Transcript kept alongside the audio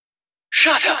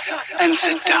Shut up and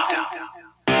sit down.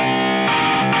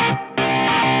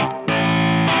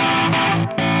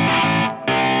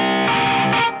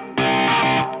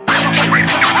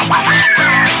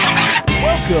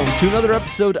 Welcome to another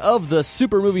episode of the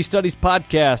Super Movie Studies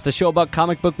Podcast, a show about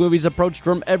comic book movies approached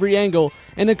from every angle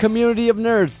in a community of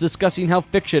nerds discussing how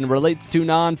fiction relates to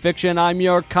non-fiction. I'm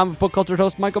your comic book culture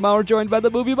host, Michael Maurer, joined by the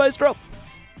movie maestro,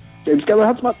 James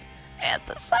Geller Hutzman, and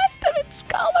the scientific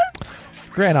scholar,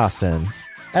 Grant Austin.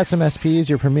 SMSP is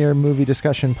your premier movie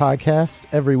discussion podcast.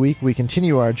 Every week we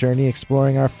continue our journey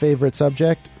exploring our favorite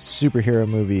subject, superhero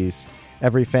movies.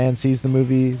 Every fan sees the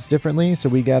movies differently, so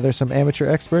we gather some amateur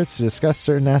experts to discuss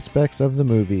certain aspects of the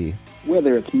movie.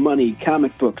 Whether it's money,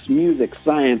 comic books, music,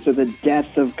 science, or the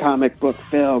death of comic book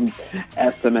films,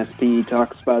 SMSP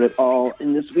talks about it all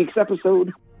in this week's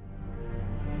episode.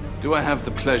 Do I have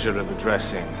the pleasure of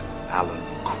addressing Alan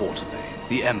Quatermain?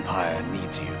 The Empire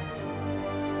needs you.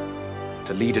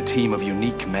 To lead a team of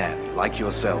unique men like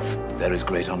yourself, there is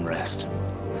great unrest.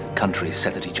 Countries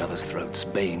set at each other's throats,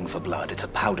 baying for blood. It's a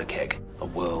powder keg, a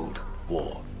world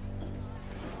war.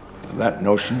 That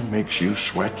notion makes you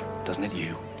sweat? Doesn't it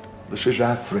you? This is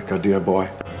Africa, dear boy.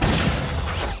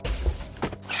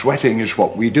 Sweating is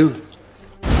what we do.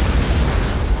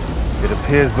 It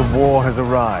appears the war has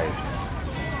arrived.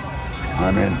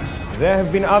 I'm in. There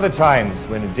have been other times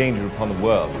when a danger upon the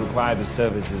world required the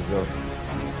services of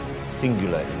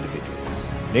singular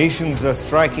individuals. Nations are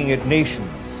striking at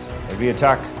nations. Every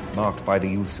attack marked by the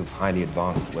use of highly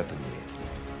advanced weaponry.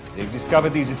 They've discovered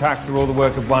these attacks are all the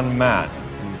work of one man,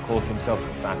 who calls himself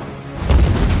the Phantom.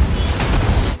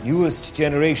 Newest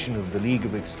generation of the League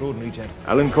of Extraordinary Gentlemen.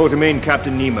 Alan Quatermain,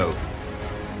 Captain Nemo.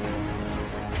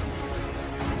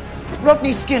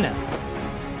 Rodney Skinner,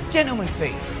 Gentleman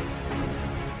Thief.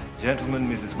 Gentleman,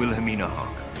 Mrs. Wilhelmina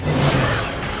Harker.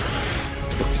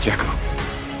 Dr. Jekyll.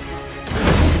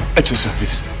 At your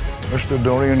service. Mr.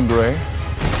 Dorian Gray.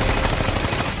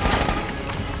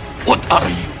 What are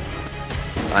you?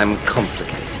 I'm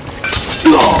complicated.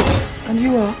 And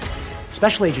you are?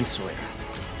 Special Agent Sawyer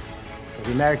of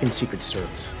the American Secret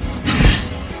Service.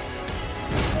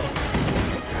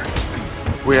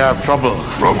 We have trouble.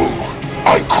 Trouble?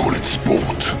 I call it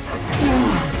sport.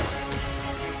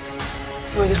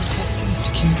 Your little test,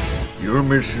 Mr. Q. Your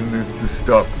mission is to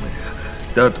stop me.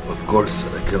 That, of course,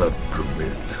 I cannot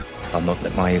permit. I'll not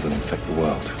let my evil infect the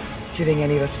world. Do you think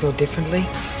any of us feel differently?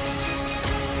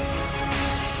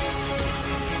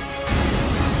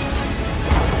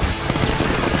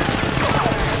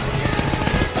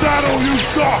 Battle you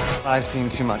got! I've seen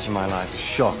too much in my life to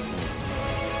shock easily.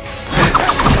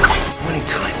 How many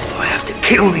times do I have to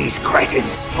kill these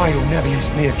cretins? Oh, you'll never use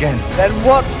me again. Then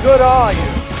what good are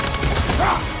you?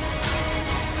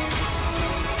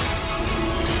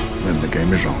 Then the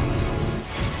game is on.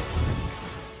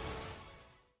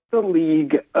 The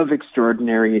League of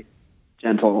Extraordinary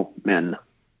Gentlemen.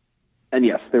 And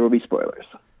yes, there will be spoilers.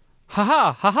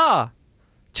 ha ha,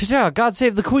 cha-cha, God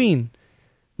save the Queen,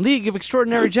 League of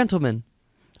Extraordinary Gentlemen.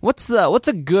 What's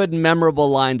a good memorable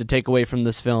line to take away from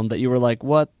this film that you were like,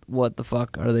 what the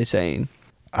fuck are they saying?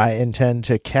 I intend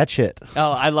to catch it.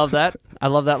 Oh, I love that. I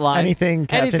love that line. Anything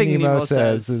Captain Nemo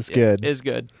says is good. Is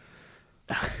good.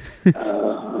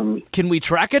 Can we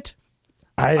track it?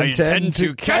 I intend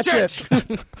to catch it.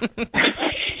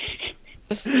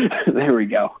 There we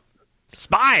go.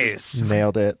 Spies!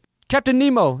 Nailed it. Captain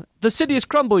Nemo, the city is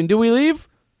crumbling. Do we leave?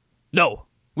 No.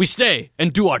 We stay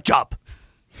and do our job.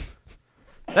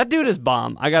 That dude is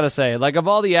bomb, I gotta say. Like, of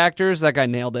all the actors, that guy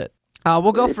nailed it.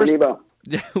 We'll go first.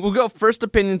 We'll go first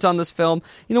opinions on this film.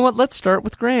 You know what? Let's start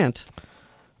with Grant.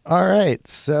 All right.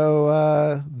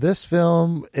 So this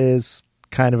film is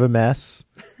kind of a mess.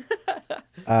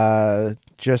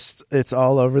 It's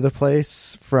all over the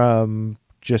place, from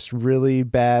just really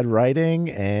bad writing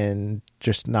and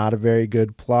just not a very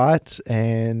good plot,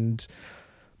 and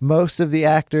most of the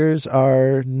actors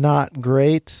are not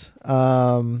great.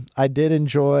 I did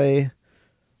enjoy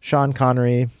Sean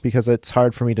Connery because it's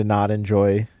hard for me to not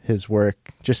enjoy his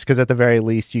work, just because at the very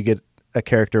least you get a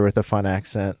character with a fun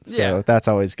accent, so that's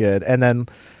always good. And then,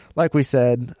 like we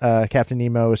said, Captain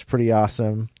Nemo was pretty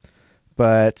awesome,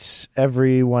 but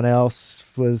everyone else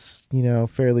was,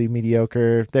 fairly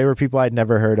mediocre. They were people I'd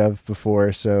never heard of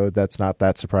before, so that's not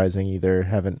that surprising either.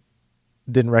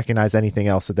 Didn't recognize anything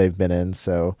else that they've been in,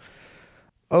 so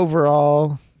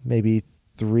overall, maybe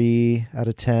 3 out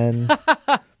of 10,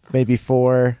 maybe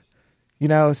 4.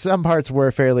 Some parts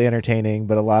were fairly entertaining,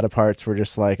 but a lot of parts were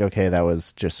just like, okay, that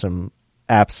was just some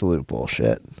absolute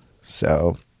bullshit.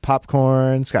 So,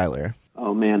 popcorn, Skylar.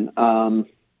 Oh, man.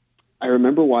 I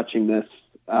remember watching this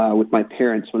with my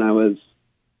parents when I was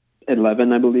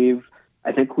 11, I believe.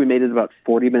 I think we made it about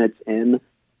 40 minutes in,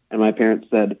 and my parents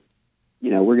said,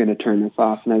 we're going to turn this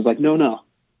off. And I was like, no,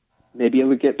 maybe it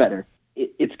would get better.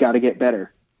 It's got to get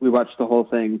better. We watched the whole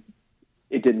thing.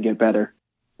 It didn't get better.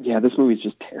 Yeah, this movie's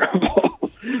just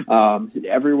terrible.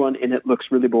 Everyone in it looks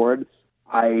really bored.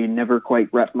 I never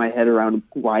quite wrapped my head around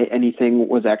why anything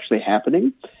was actually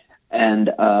happening. And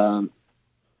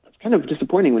it's kind of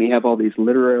disappointing when you have all these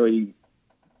literary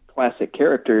classic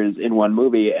characters in one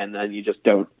movie and then you just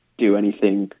don't do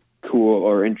anything cool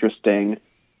or interesting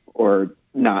or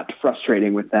not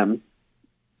frustrating with them.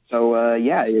 So,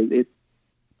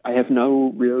 I have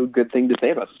no real good thing to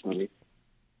say about this movie.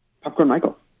 Popcorn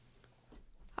Michael.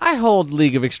 I hold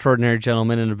League of Extraordinary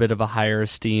Gentlemen in a bit of a higher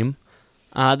esteem.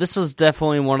 This was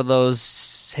definitely one of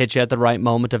those hit you at the right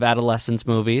moment of adolescence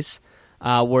movies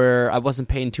where I wasn't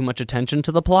paying too much attention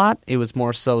to the plot. It was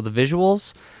more so the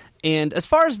visuals. And as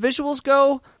far as visuals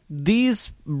go,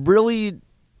 these really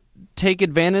take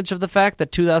advantage of the fact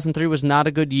that 2003 was not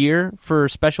a good year for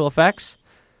special effects.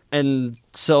 And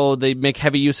so they make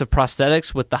heavy use of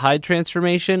prosthetics with the hide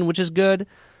transformation, which is good.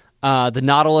 The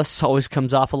Nautilus always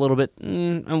comes off a little bit,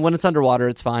 and when it's underwater,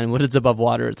 it's fine. When it's above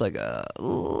water, it's like,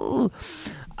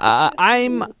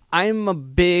 I'm a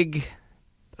big,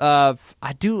 I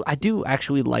do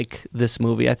actually like this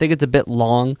movie. I think it's a bit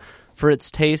long for its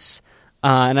tastes,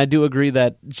 and I do agree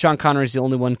that Sean Connery's the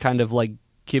only one kind of like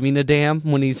giving a damn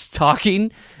when he's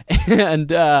talking, and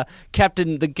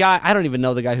the guy, I don't even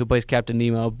know the guy who plays Captain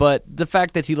Nemo, but the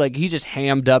fact that he just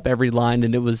hammed up every line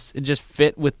and it just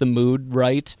fit with the mood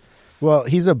right. Well,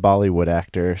 he's a Bollywood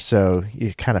actor, so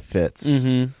it kind of fits.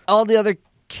 Mm-hmm. All the other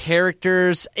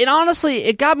characters, and honestly,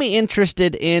 it got me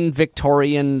interested in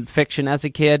Victorian fiction as a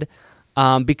kid.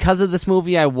 Because of this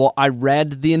movie, I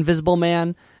read The Invisible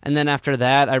Man, and then after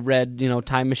that, I read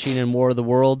Time Machine and War of the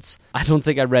Worlds. I don't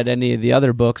think I read any of the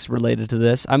other books related to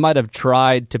this. I might have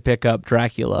tried to pick up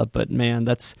Dracula, but man,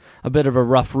 that's a bit of a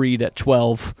rough read at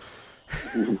 12.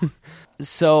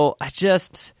 So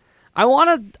I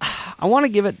want to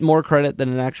give it more credit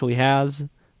than it actually has,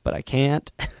 but I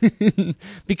can't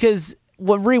because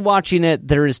rewatching it,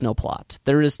 there is no plot.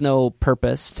 There is no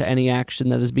purpose to any action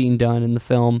that is being done in the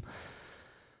film.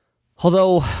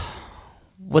 Although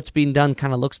what's being done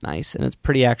kind of looks nice and it's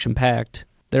pretty action-packed.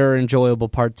 There are enjoyable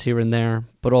parts here and there,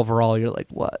 but overall you're like,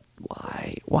 what?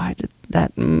 Why did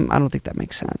that? I don't think that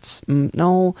makes sense.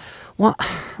 No. Why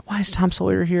is Tom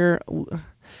Sawyer here?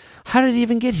 How did he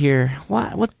even get here?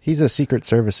 What? He's a Secret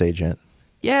Service agent.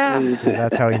 Yeah. So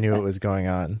that's how he knew it was going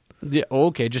on. Yeah,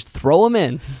 okay, just throw him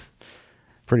in.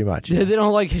 Pretty much. Yeah. They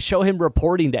don't show him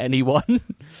reporting to anyone.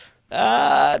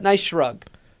 Nice shrug.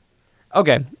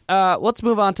 Okay, let's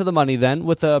move on to the money then.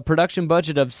 With a production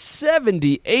budget of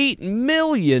 $78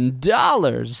 million.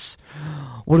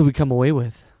 What do we come away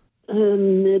with? At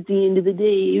the end of the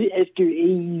day, after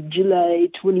a July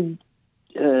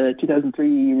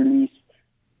 2003 release,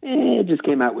 it just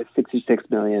came out with $66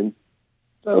 million.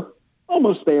 So,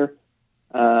 almost there.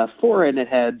 Foreign, it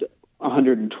had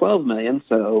 $112 million,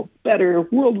 so better.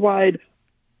 Worldwide,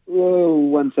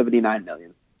 $179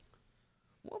 million.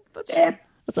 Well,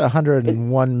 that's a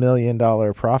 $101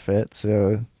 million profit,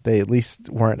 so they at least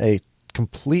weren't a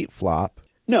complete flop.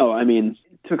 No, I mean,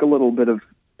 it took a little bit of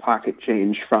pocket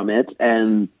change from it,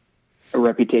 and a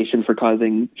reputation for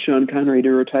causing Sean Connery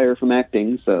to retire from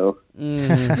acting, so,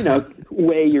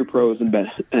 weigh your pros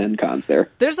and cons there.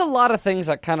 There's a lot of things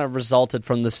that kind of resulted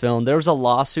from this film. There was a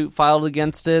lawsuit filed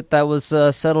against it that was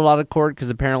settled out of court because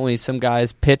apparently some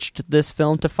guys pitched this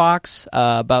film to Fox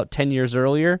about 10 years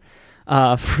earlier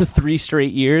for 3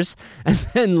 straight years, and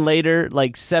then later,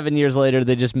 7 years later,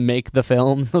 they just make the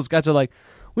film. Those guys are like,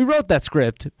 we wrote that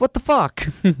script. What the fuck?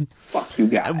 Fuck you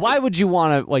guys. Why would you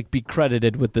want to be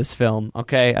credited with this film?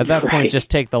 Okay, at that point, just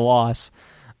take the loss.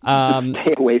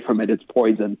 Stay away from it. It's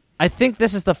poison. I think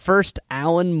this is the first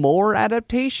Alan Moore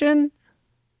adaptation.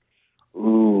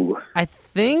 Ooh. I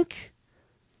think.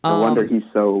 No wonder he's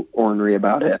so ornery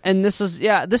about it. And this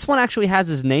one actually has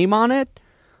his name on it,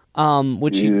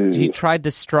 which he tried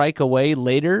to strike away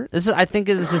later. I think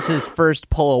this is his first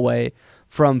pull away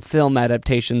from film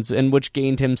adaptations, and which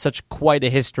gained him quite a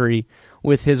history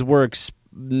with his works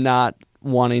not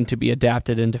wanting to be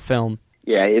adapted into film.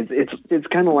 Yeah, it's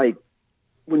kind of like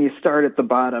when you start at the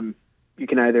bottom, you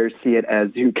can either see it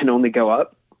as you can only go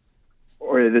up,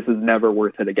 or this is never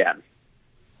worth it again.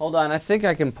 Hold on, I think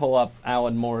I can pull up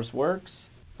Alan Moore's works.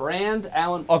 Brand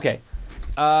Alan. Okay,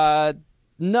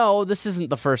 no, this isn't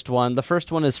the first one. The first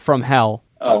one is From Hell.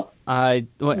 Oh, I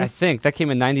think that came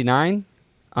in '99.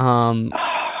 Can't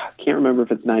remember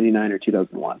if it's 99 or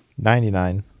 2001.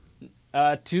 99.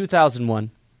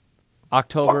 2001.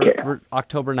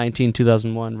 October 19,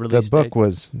 2001 release The book date.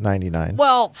 was 99.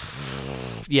 Well,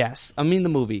 yes. I mean the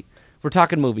movie. We're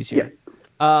talking movies here.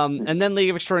 Yeah. And then League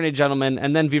of Extraordinary Gentlemen,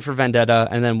 and then V for Vendetta,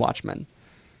 and then Watchmen.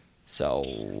 So,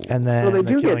 And then Well, they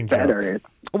The do Killing get Joke. better.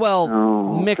 well,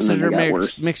 and then they got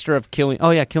worse. mixture of Killing.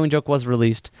 Oh yeah, Killing Joke was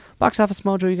released. Box Office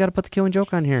Mojo, you got to put the Killing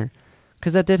Joke on here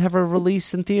because that did have a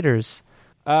release in theaters.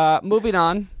 Moving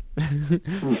on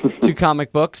to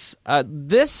comic books.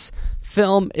 This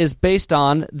film is based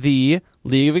on the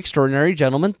League of Extraordinary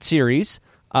Gentlemen series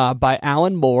by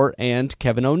Alan Moore and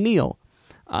Kevin O'Neill.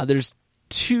 There's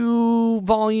 2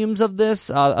 volumes of this,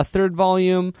 a 3rd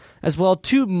volume as well,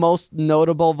 2 most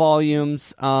notable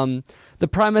volumes. The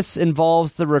premise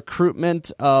involves the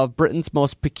recruitment of Britain's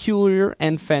most peculiar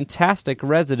and fantastic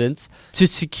residents to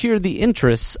secure the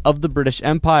interests of the British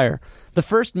Empire. The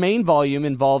first main volume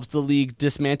involves the League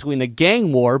dismantling a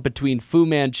gang war between Fu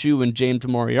Manchu and James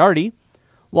Moriarty,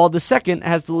 while the second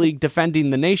has the League defending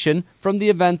the nation from the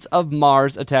events of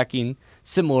Mars attacking,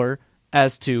 similar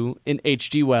as to in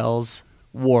H.G. Wells'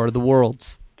 War of the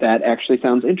Worlds. That actually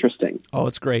sounds interesting. Oh,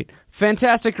 it's great.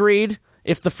 Fantastic read.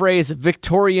 If the phrase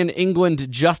Victorian England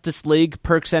Justice League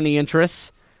perks any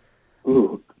interests.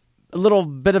 Ooh. A little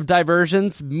bit of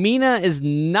diversions. Mina is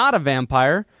not a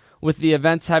vampire, with the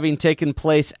events having taken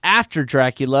place after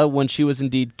Dracula when she was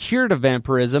indeed cured of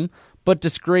vampirism, but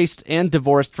disgraced and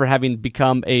divorced for having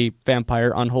become a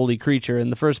vampire unholy creature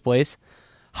in the first place.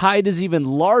 Hyde is even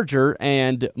larger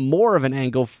and more of an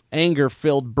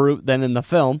anger-filled brute than in the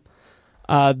film.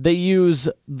 They use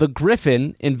the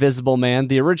Griffin, Invisible Man,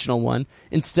 the original one,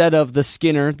 instead of the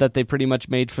Skinner that they pretty much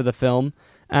made for the film,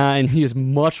 and he is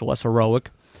much less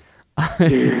heroic.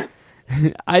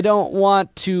 I don't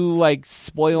want to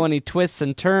spoil any twists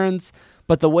and turns,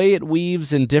 but the way it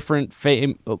weaves in different famous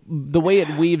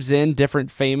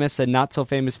and not so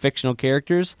famous fictional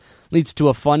characters leads to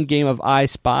a fun game of I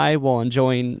Spy while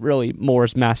enjoying really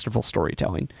Moore's masterful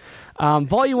storytelling.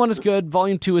 Volume 1 is good.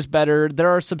 Volume 2 is better. There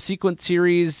are subsequent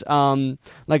series,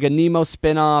 like a Nemo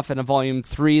spinoff and a Volume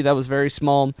 3 that was very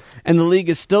small. And the League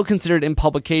is still considered in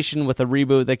publication with a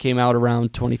reboot that came out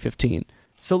around 2015.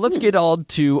 So let's get on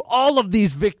to all of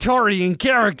these Victorian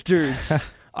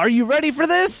characters. Are you ready for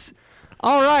this?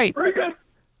 All right. Very good.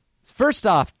 First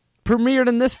off, premiered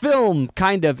in this film,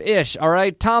 kind of-ish, all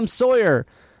right? Tom Sawyer.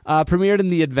 Premiered in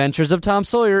The Adventures of Tom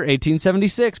Sawyer,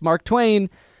 1876. Mark Twain.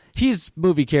 He's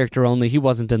movie character only. He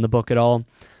wasn't in the book at all.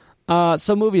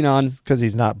 So moving on. Because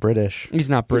he's not British. He's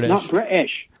not British. Not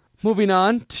British. Moving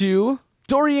on to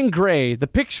Dorian Gray. The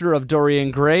picture of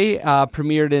Dorian Gray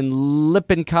premiered in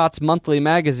Lippincott's Monthly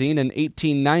Magazine in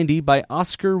 1890 by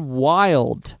Oscar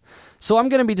Wilde. So I'm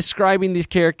going to be describing these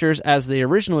characters as they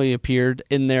originally appeared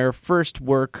in their first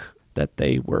work that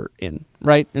they were in,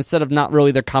 right? Instead of not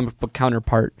really their comic book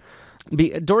counterpart.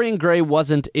 Dorian Gray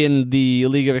wasn't in the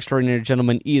League of Extraordinary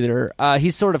Gentlemen either. He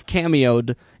sort of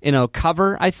cameoed in a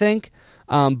cover, I think,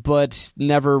 but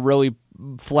never really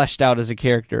fleshed out as a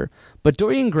character. But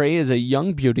Dorian Gray is a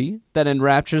young beauty that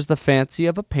enraptures the fancy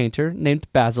of a painter named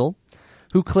Basil,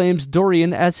 who claims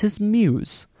Dorian as his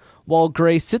muse. While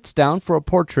Gray sits down for a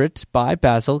portrait by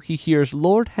Basil, he hears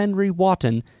Lord Henry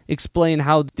Wotton explain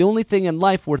how the only thing in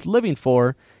life worth living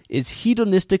for is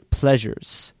hedonistic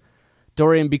pleasures.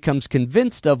 Dorian becomes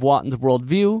convinced of Wotton's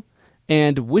worldview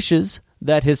and wishes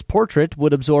that his portrait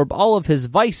would absorb all of his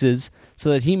vices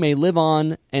so that he may live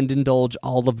on and indulge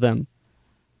all of them.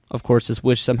 Of course, his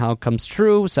wish somehow comes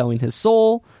true, selling his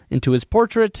soul into his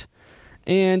portrait.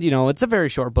 And, it's a very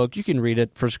short book. You can read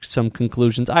it for some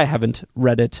conclusions. I haven't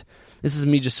read it. This is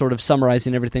me just sort of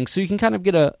summarizing everything so you can kind of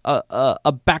get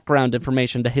a background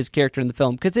information to his character in the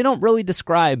film, because they don't really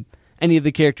describe any of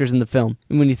the characters in the film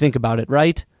when you think about it,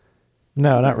 right?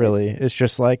 No, not really. It's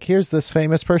just like, here's this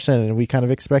famous person, and we kind of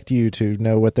expect you to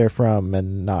know what they're from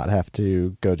and not have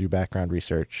to go do background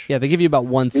research. Yeah, they give you about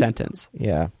one sentence.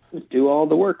 Yeah. Just do all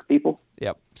the work, people.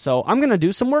 Yep. So I'm going to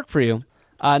do some work for you.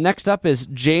 Next up is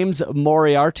James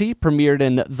Moriarty, premiered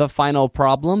in The Final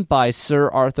Problem by Sir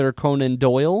Arthur Conan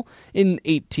Doyle in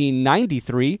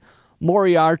 1893.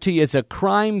 Moriarty is a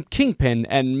crime kingpin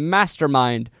and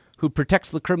mastermind who protects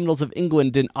the criminals of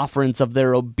England in offerance of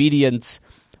their obedience.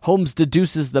 Holmes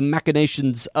deduces the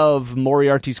machinations of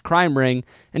Moriarty's crime ring,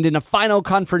 and in a final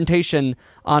confrontation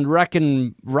on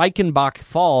Reichenbach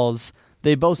Falls,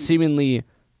 they both seemingly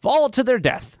fall to their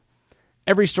death.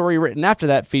 Every story written after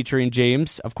that featuring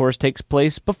James, of course, takes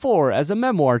place before as a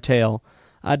memoir tale.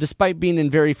 Despite being in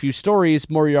very few stories,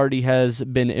 Moriarty has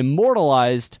been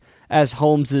immortalized as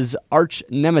Holmes's arch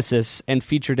nemesis and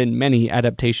featured in many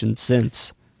adaptations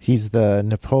since. He's the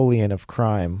Napoleon of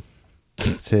crime.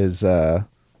 It's his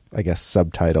I guess,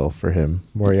 subtitle for him.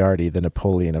 Moriarty, the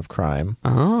Napoleon of crime.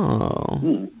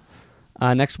 Oh.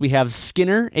 Next we have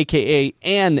Skinner, a.k.a.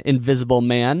 An Invisible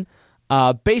Man,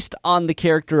 based on the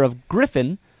character of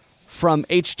Griffin from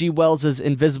H.G. Wells'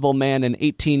 Invisible Man in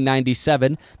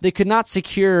 1897. They could not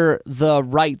secure the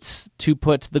rights to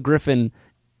put the Griffin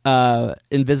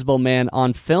Invisible Man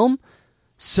on film,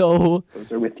 so...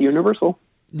 Those are with Universal.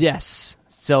 Yes.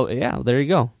 So, yeah, there you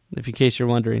go, if in case you're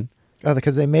wondering. Oh,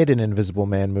 because they made an Invisible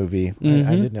Man movie. Mm-hmm.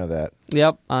 I did know that.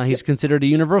 Yep, he's considered a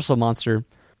Universal monster.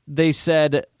 They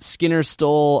said Skinner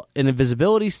stole an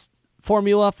invisibility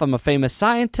formula from a famous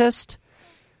scientist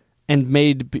and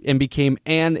became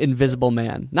an Invisible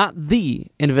Man, not the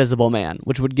Invisible Man,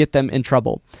 which would get them in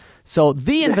trouble. So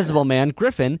the Invisible Man,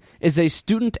 Griffin, is a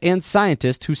student and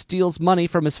scientist who steals money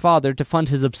from his father to fund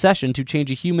his obsession to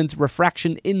change a human's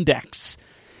refraction index.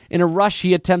 In a rush,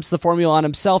 he attempts the formula on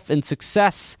himself in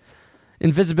success.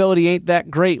 Invisibility ain't that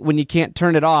great when you can't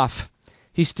turn it off.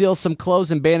 He steals some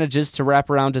clothes and bandages to wrap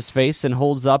around his face and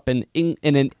holds up in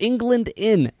an England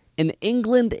Inn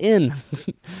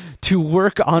to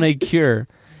work on a cure.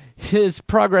 His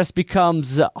progress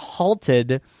becomes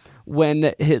halted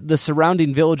when the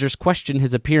surrounding villagers question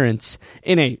his appearance.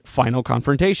 In a final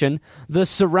confrontation, the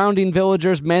surrounding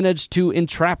villagers manage to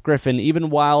entrap Griffin even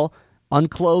while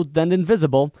unclothed and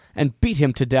invisible, and beat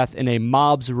him to death in a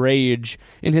mob's rage.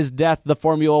 In his death, the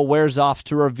formula wears off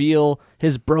to reveal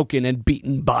his broken and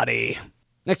beaten body.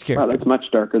 Next character. Wow, that's much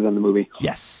darker than the movie.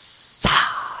 Yes.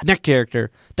 Next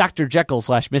character, Dr. Jekyll /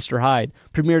 Mr. Hyde,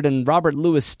 premiered in Robert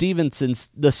Louis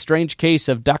Stevenson's The Strange Case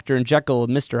of Dr. and Jekyll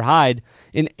and Mr. Hyde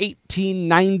in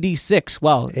 1896.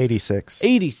 Well, 86.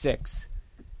 86.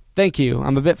 Thank you.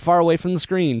 I'm a bit far away from the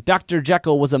screen. Dr.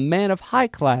 Jekyll was a man of high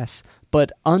class,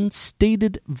 but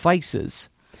unstated vices.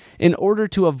 In order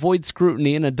to avoid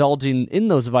scrutiny and indulging in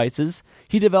those vices,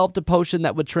 he developed a potion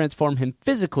that would transform him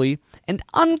physically and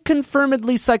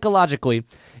unconfirmedly psychologically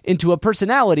into a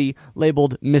personality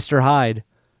labeled Mr. Hyde.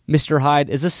 Mr. Hyde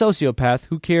is a sociopath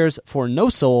who cares for no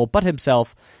soul but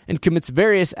himself and commits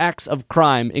various acts of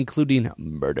crime, including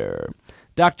murder.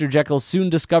 Dr. Jekyll soon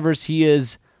discovers he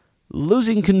is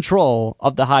losing control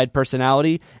of the Hyde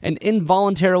personality and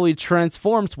involuntarily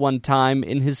transforms one time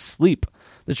in his sleep.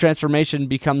 The transformation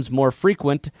becomes more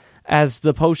frequent as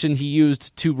the potion he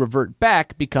used to revert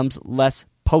back becomes less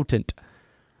potent.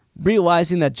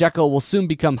 Realizing that Jekyll will soon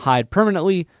become Hyde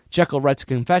permanently, Jekyll writes a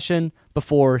confession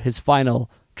before his final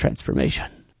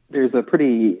transformation. There's a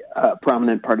pretty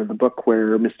prominent part of the book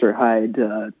where Mr. Hyde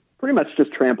pretty much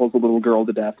just tramples a little girl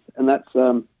to death, and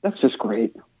that's just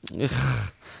great.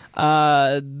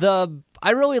 I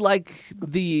really like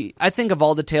I think of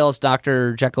all the tales,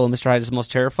 Dr. Jekyll and Mr. Hyde is the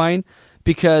most terrifying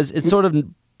because it sort of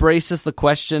braces the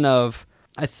question of,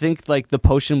 I think like the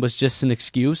potion was just an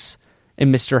excuse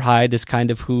and Mr. Hyde is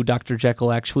kind of who Dr.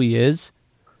 Jekyll actually is.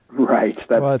 Right.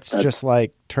 It's just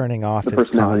like turning off his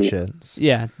conscience.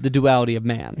 Yeah, the duality of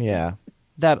man. Yeah.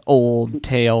 That old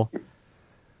tale.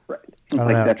 I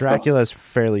don't know. Dracula's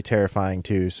fairly terrifying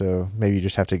too, so maybe you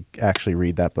just have to actually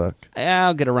read that book.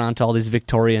 I'll get around to all these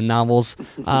Victorian novels.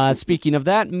 Speaking of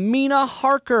that, Mina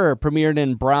Harker premiered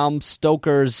in Bram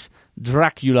Stoker's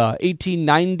Dracula,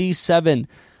 1897.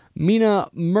 Mina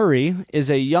Murray is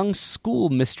a young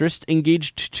schoolmistress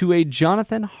engaged to a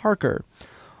Jonathan Harker.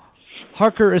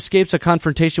 Harker escapes a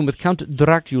confrontation with Count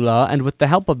Dracula, and with the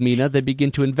help of Mina, they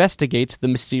begin to investigate the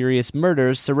mysterious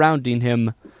murders surrounding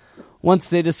him. Once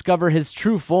they discover his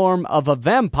true form of a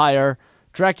vampire,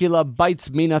 Dracula bites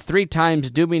Mina 3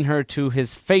 times, dooming her to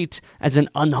his fate as an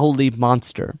unholy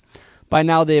monster. By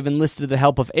now they have enlisted the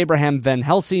help of Abraham Van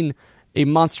Helsing, a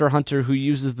monster hunter who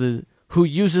uses the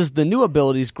new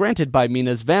abilities granted by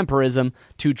Mina's vampirism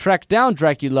to track down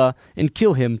Dracula and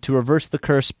kill him to reverse the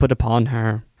curse put upon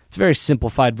her. It's a very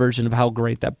simplified version of how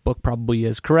great that book probably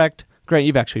is, correct? Grant,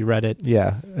 you've actually read it.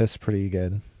 Yeah, it's pretty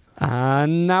good.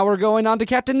 Now we're going on to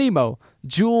Captain Nemo.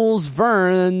 Jules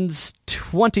Verne's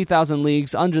 20,000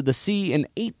 Leagues Under the Sea in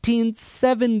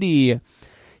 1870.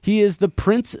 He is the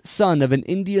prince son of an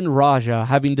Indian Raja,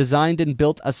 having designed and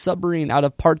built a submarine out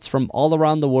of parts from all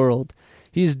around the world.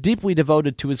 He is deeply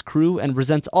devoted to his crew and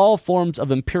resents all forms of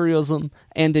imperialism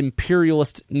and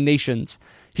imperialist nations.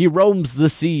 He roams the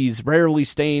seas, rarely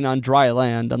staying on dry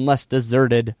land unless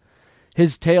deserted.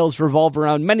 His tales revolve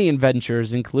around many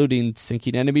adventures, including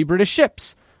sinking enemy British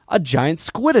ships, a giant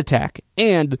squid attack,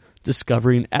 and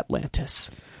discovering Atlantis.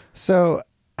 So,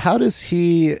 how does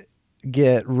he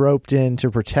get roped into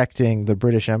protecting the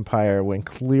British Empire when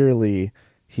clearly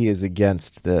he is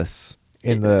against this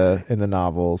in the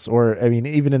novels? Or, I mean,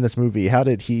 even in this movie, how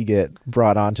did he get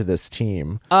brought onto this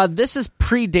team? This is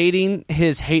predating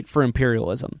his hate for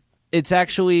imperialism. it's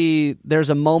actually, there's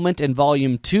a moment in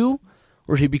Volume 2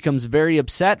 where he becomes very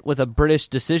upset with a British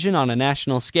decision on a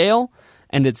national scale,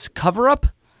 and it's cover-up,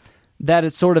 that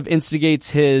it sort of instigates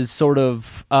his sort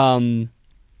of,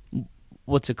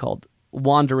 what's it called?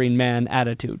 Wandering man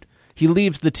attitude. He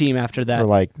leaves the team after that. Or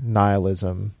like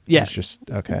nihilism. Yeah. It's just,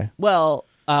 okay. Well,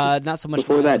 not so much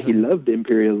Before that, he nihilism. loved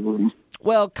imperialism.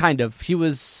 Well, kind of. He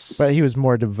was... But he was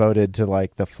more devoted to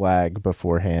like the flag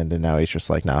beforehand, and now he's just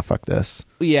like, nah, fuck this.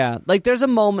 Yeah, like there's a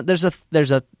moment, there's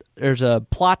a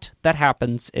plot that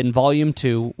happens in Volume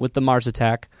 2 with the Mars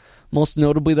attack, most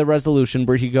notably the resolution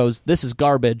where he goes, "This is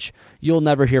garbage. You'll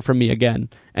never hear from me again."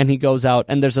 And he goes out,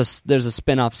 and there's a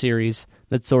spin-off series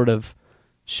that sort of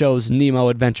shows Nemo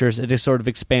adventures. It just sort of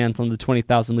expands on the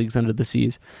 20,000 Leagues Under the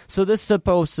Seas. So this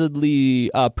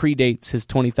supposedly predates his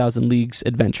 20,000 Leagues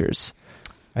adventures.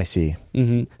 I see.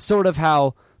 Mm-hmm. Sort of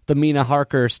how the Mina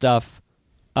Harker stuff.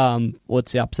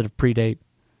 What's the opposite of predate?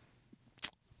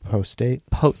 Post-date?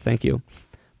 Thank you.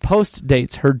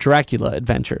 Post-dates her Dracula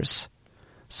adventures.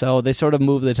 So they sort of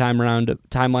move the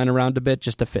timeline around a bit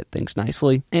just to fit things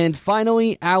nicely. And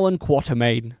finally, Alan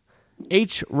Quatermain.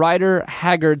 H. Rider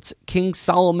Haggard's King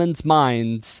Solomon's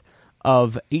Mines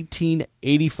of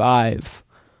 1885.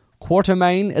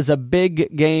 Quatermain is a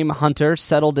big game hunter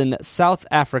settled in South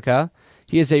Africa.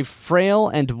 He is a frail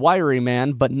and wiry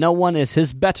man, but no one is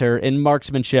his better in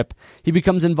marksmanship. He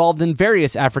becomes involved in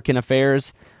various African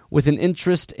affairs with an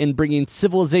interest in bringing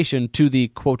civilization to the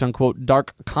quote-unquote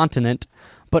dark continent,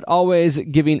 but always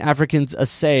giving Africans a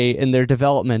say in their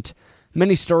development.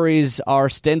 Many stories are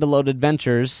standalone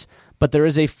adventures, but there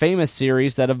is a famous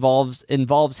series that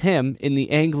involves him in the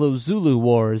Anglo-Zulu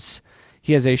Wars.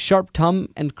 He has a sharp tongue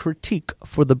and critique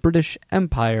for the British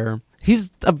Empire.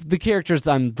 He's of the characters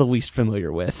that I'm the least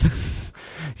familiar with,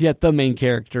 yet the main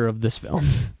character of this film.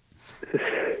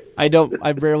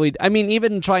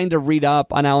 Even trying to read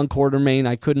up on Alan Quatermain,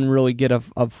 I couldn't really get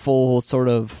a full sort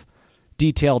of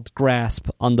detailed grasp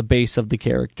on the base of the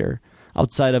character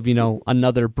outside of,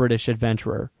 another British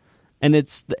adventurer. And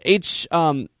it's the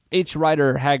H.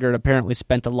 Rider Haggard apparently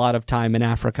spent a lot of time in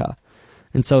Africa.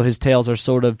 And so his tales are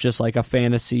sort of just like a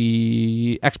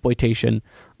fantasy exploitation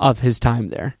of his time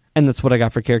there. And that's what I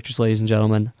got for characters, ladies and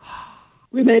gentlemen.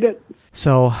 We made it.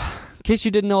 So, in case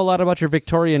you didn't know a lot about your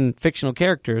Victorian fictional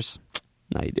characters,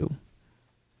 now you do.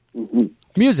 Mm-hmm.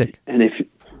 Music. And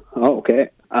okay.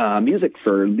 Music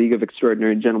for League of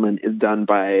Extraordinary Gentlemen is done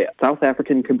by South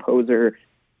African composer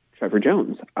Trevor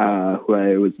Jones, who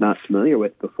I was not familiar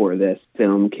with before this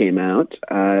film came out.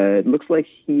 It looks like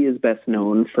he is best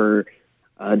known for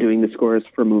doing the scores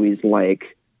for movies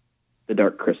like The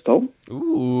Dark Crystal.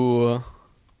 Ooh.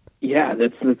 Yeah,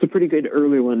 that's a pretty good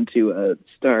early one to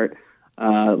start.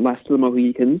 Last of the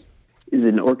Mohicans is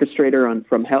an orchestrator on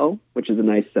From Hell, which is a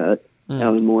nice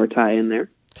Alan Moore tie-in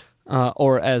there.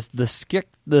 Or as the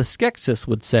Skeksis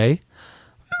would say,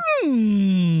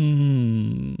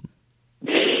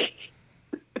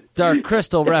 Dark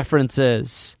Crystal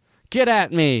references. Get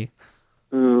at me.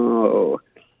 Oh.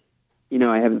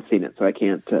 I haven't seen it, so I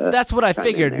can't... That's what I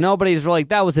figured. Nobody's like,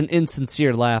 that was an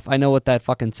insincere laugh. I know what that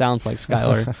fucking sounds like,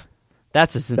 Skylar.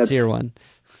 That's a sincere one.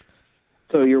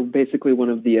 So you're basically one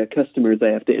of the customers I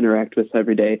have to interact with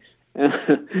every day.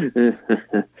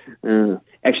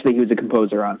 Actually, he was a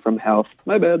composer on From Hell.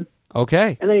 My bad.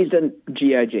 Okay. And then he's done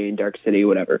G.I. Jane, Dark City,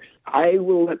 whatever. I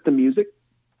will let the music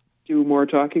do more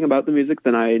talking about the music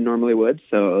than I normally would.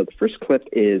 So the first clip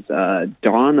is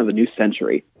Dawn of a New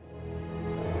Century.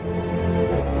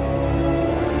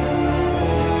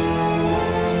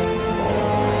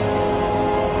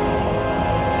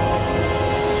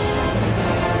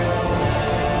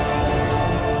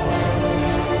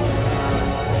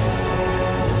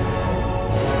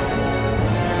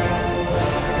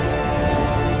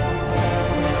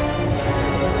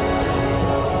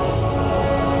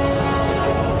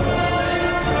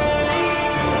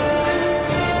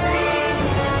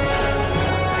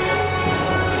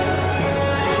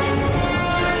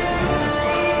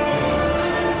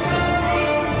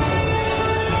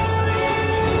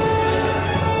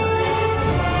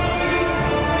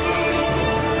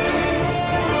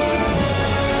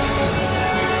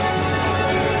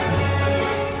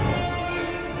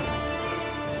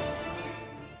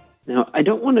 I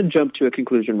don't want to jump to a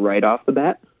conclusion right off the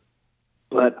bat,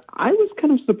 but I was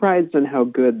kind of surprised on how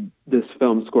good this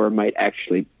film score might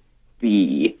actually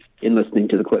be in listening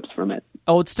to the clips from it.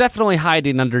 Oh, it's definitely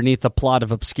hiding underneath a plot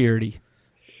of obscurity.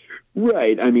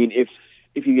 Right. I mean,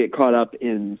 if you get caught up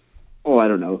in,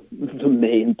 the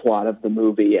main plot of the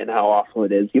movie and how awful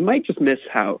it is, you might just miss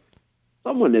how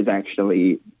someone is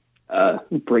actually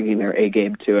bringing their A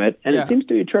game to it, and Yeah. it seems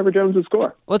to be Trevor Jones'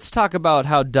 score. Let's talk about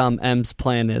how dumb M's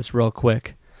plan is real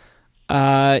quick.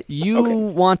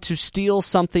 You want to steal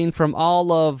something from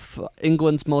all of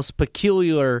England's most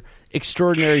peculiar,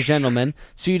 extraordinary gentlemen,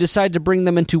 so you decide to bring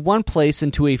them into one place,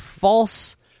 into a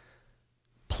false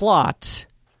plot,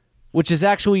 which is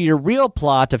actually your real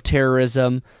plot of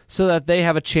terrorism, so that they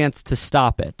have a chance to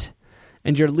stop it.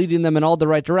 And you're leading them in all the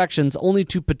right directions, only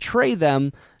to betray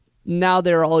them. Now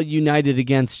they're all united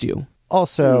against you.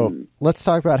 Also, let's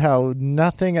talk about how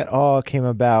nothing at all came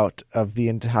about of the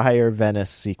entire Venice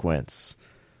sequence.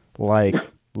 Like,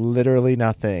 literally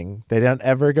nothing. They don't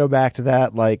ever go back to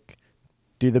that. Like,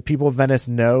 do the people of Venice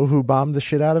know who bombed the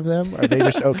shit out of them? Are they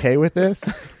just okay with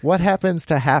this? What happens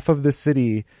to half of the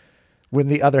city when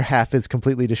the other half is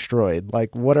completely destroyed?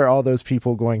 Like, what are all those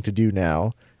people going to do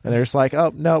now? And they're just like,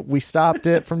 oh, no, we stopped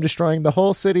it from destroying the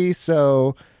whole city,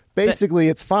 so basically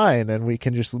it's fine, and we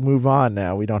can just move on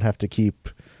now. We don't have to keep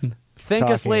Thank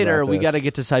us talking later, about we this. got to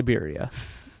get to Siberia.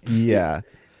 Yeah.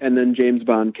 And then James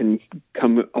Bond can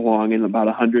come along in about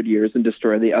 100 years and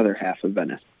destroy the other half of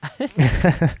Venice.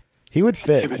 He would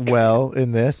fit well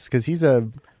in this, because he's a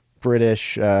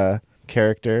British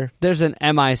character. There's an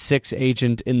MI6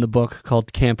 agent in the book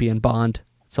called Campion Bond,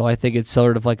 so I think it's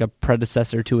sort of like a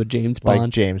predecessor to a James Bond. Like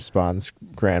James Bond's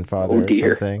grandfather or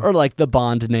something. Or like the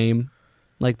Bond name.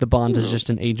 Like the Bond is just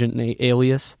an agent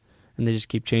alias, and they just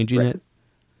keep changing it.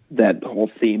 That whole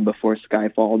theme before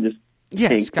Skyfall just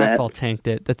tanked Skyfall tanked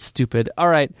it. That's stupid. All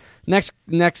right, next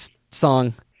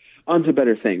song. On to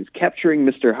better things. Capturing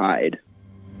Mr. Hyde.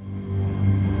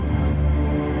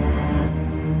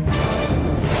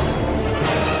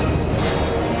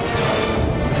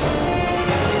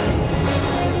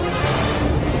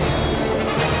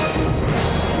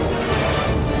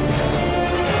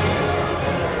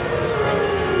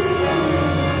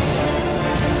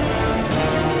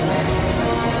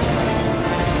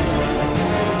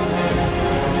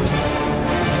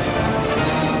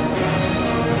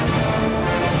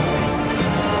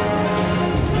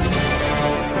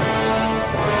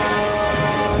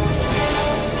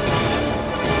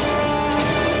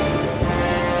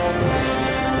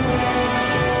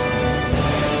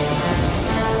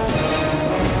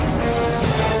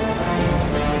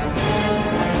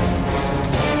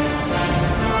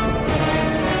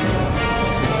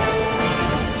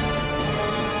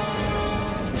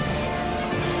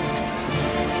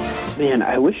 Man,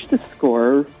 I wish the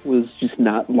score was just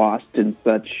not lost in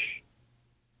such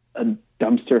a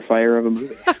dumpster fire of a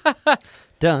movie.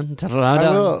 Dun, I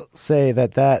will say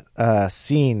that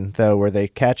scene, though, where they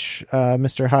catch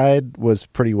Mr. Hyde was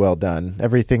pretty well done.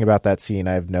 Everything about that scene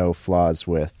I have no flaws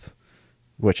with,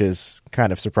 which is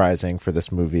kind of surprising for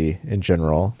this movie in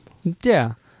general.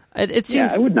 Yeah. It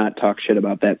seems... Yeah, I would not talk shit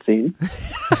about that scene,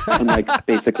 unlike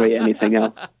basically anything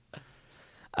else.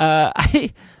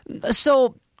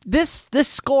 So this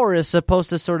score is supposed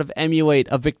to sort of emulate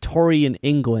a Victorian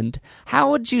England.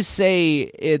 How would you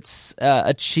say it's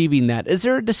achieving that? Is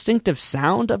there a distinctive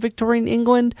sound of Victorian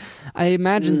England? I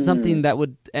imagine something that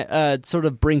would sort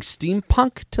of bring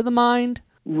steampunk to the mind.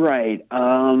 Right.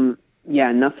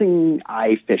 Yeah, nothing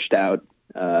I fished out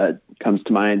comes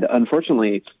to mind.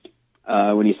 Unfortunately,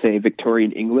 when you say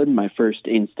Victorian England, my first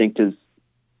instinct is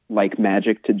like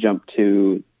magic to jump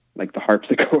to like the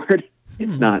harpsichord.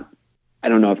 It's not... I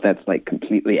don't know if that's like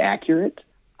completely accurate,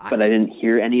 but I didn't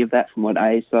hear any of that from what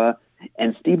I saw.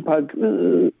 And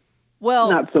steampunk,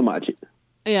 not so much.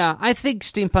 Yeah, I think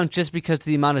steampunk, just because of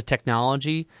the amount of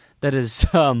technology that is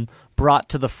brought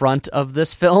to the front of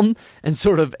this film and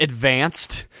sort of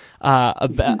advanced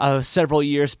several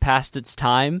years past its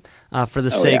time for the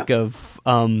sake of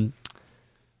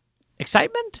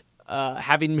excitement,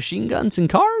 having machine guns in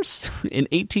cars in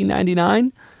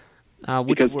 1899.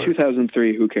 Because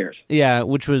 2003, who cares? Yeah,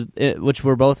 which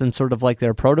were both in sort of like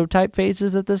their prototype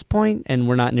phases at this point, and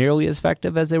were not nearly as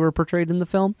effective as they were portrayed in the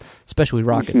film, especially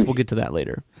rockets. We'll get to that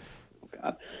later.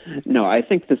 God. No, I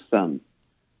think this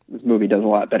movie does a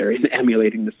lot better in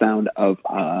emulating the sound of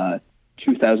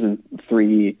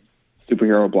 2003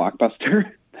 superhero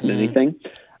blockbuster than anything.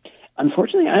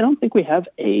 Unfortunately, I don't think we have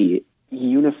a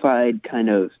unified kind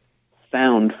of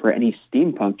sound for any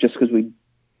steampunk, just because we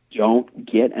don't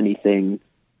get anything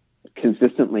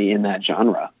consistently in that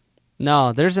genre.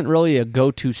 No, there isn't really a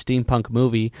go-to steampunk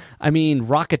movie. I mean,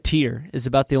 Rocketeer is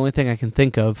about the only thing I can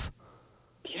think of.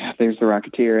 Yeah, there's the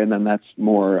Rocketeer, and then that's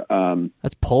more...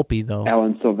 that's pulpy, though.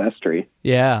 Alan Silvestri.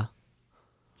 Yeah.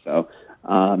 So,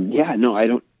 I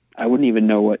wouldn't even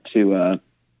know what to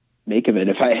make of it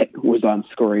if I was on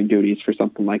scoring duties for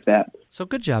something like that. So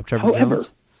good job, Trevor However,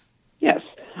 Jones. Yes.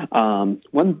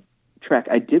 One track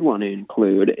I did want to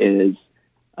include is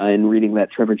in reading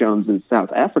that Trevor Jones is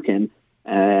South African,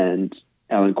 and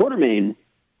Alan Quatermain,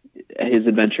 his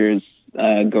adventures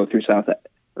go through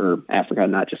Africa,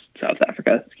 not just South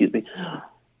Africa, excuse me.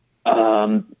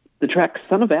 The track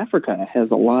Son of Africa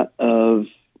has a lot of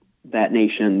that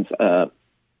nation's,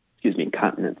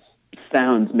 continent's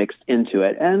sounds mixed into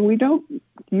it, and we don't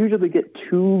usually get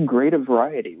too great a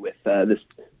variety with this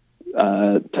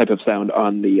type of sound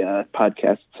on the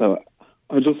podcast, so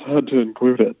I just had to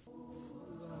include it.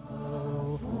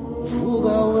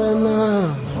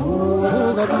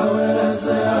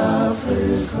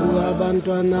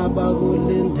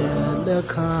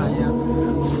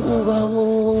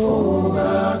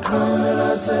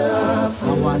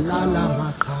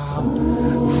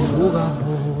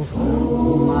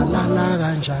 Ungalala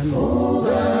kanjani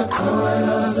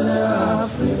uqhawela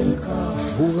se-Afrika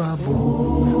vuka bo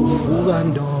vuka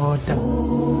ndoda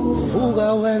vuka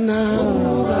wena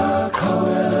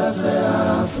uqhawela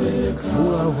se-Afrika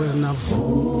vuka wena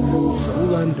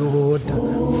vuka ndoda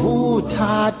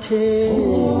vuthathe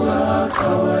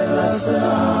uqhawela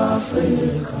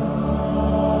se-Afrika.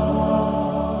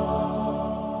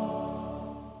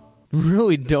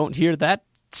 Really don't hear that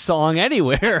song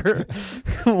anywhere.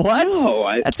 What?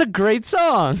 No, that's a great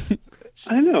song.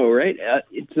 I know, right?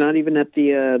 It's not even at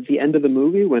the end of the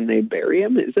movie when they bury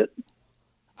him, is it?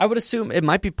 I would assume it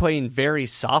might be playing very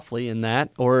softly in that,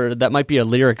 or that might be a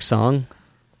lyric song.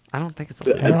 I don't think it's a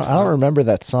lyric I don't remember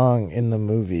that song in the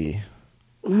movie.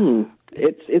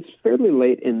 It's fairly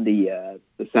late in the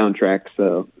soundtrack,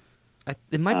 so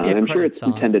it might be a I'm credit sure it's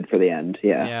song. intended for the end.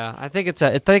 Yeah. Yeah, I think it's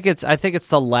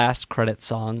the last credit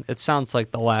song. It sounds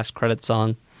like the last credit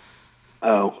song.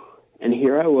 Oh, and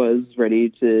here I was ready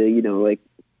to,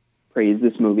 praise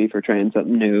this movie for trying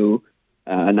something new,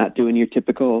 not doing your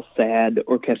typical sad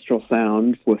orchestral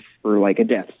sound for a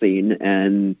death scene,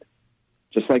 and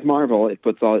just like Marvel, it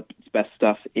puts all its best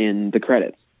stuff in the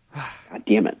credits. God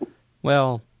damn it.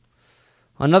 Well,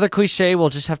 another cliche we'll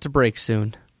just have to break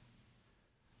soon.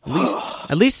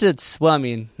 At least it's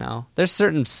no. There's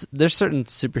certain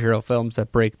superhero films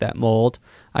that break that mold.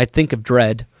 I think of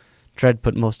Dredd.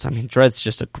 Dredd's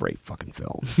just a great fucking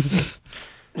film. So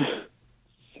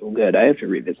good. I have to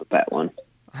revisit that one.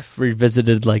 I've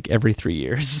revisited every 3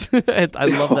 years. I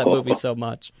love that movie so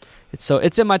much.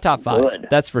 It's in my top 5. Good.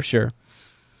 That's for sure.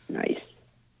 Nice.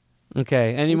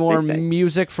 Okay. Any more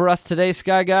music for us today,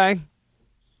 Sky Guy?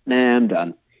 Nah, I'm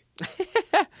done.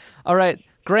 All right,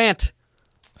 Grant.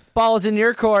 Ball is in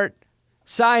your court.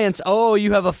 Science. Oh,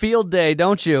 you have a field day,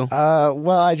 don't you?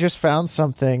 Well, I just found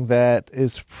something that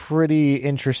is pretty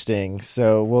interesting,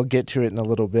 so we'll get to it in a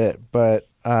little bit. But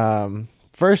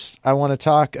first, I want to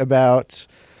talk about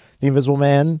The Invisible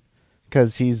Man,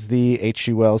 because he's the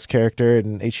H.G. Wells character,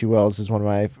 and H.G. Wells is one of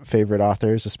my favorite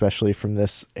authors, especially from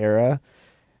this era,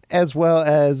 as well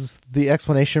as the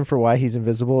explanation for why he's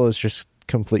invisible is just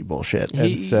complete bullshit.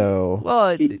 And so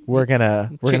we're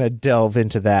gonna delve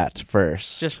into that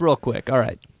first. Just real quick. All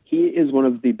right. He is one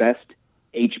of the best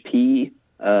HP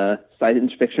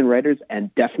science fiction writers,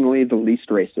 and definitely the least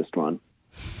racist one.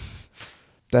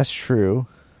 That's true.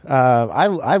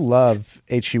 I love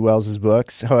H.G. Wells'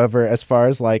 books. However, as far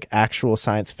as actual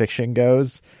science fiction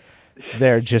goes,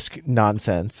 they're just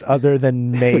nonsense, other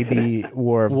than maybe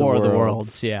War of the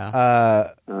Worlds.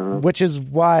 Yeah. Which is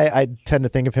why I tend to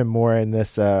think of him more in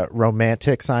this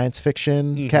romantic science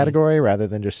fiction category rather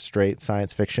than just straight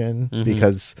science fiction,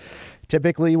 because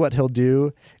typically what he'll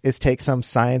do is take some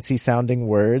sciencey sounding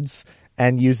words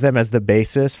and use them as the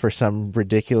basis for some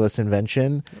ridiculous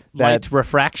invention. Light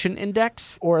refraction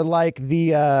index? Or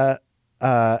the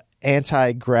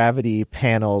anti-gravity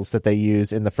panels that they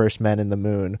use in The First Men in the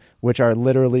Moon, which are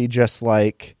literally just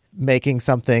making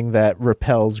something that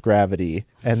repels gravity,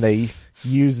 and they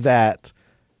use that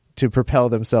to propel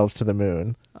themselves to the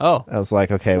moon. Oh. I was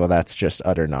like, okay, well, that's just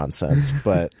utter nonsense,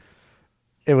 but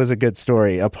it was a good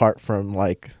story apart from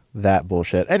that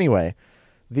bullshit. Anyway,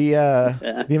 the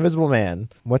Invisible Man,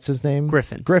 what's his name?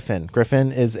 Griffin.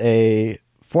 Griffin is a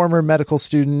former medical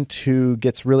student who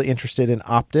gets really interested in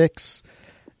optics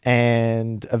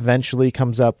and eventually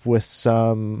comes up with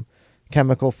some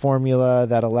chemical formula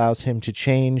that allows him to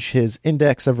change his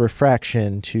index of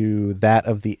refraction to that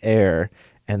of the air,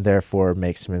 and therefore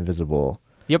makes him invisible.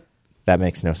 Yep. That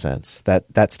makes no sense.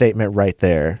 That statement right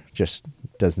there just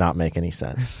does not make any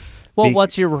sense. Well,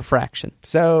 what's your refraction?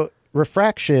 So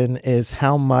refraction is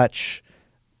how much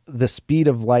the speed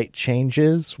of light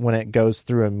changes when it goes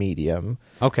through a medium.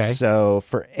 Okay. So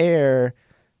for air,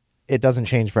 it doesn't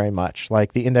change very much.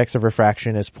 The index of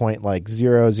refraction is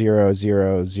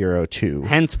 0.00002.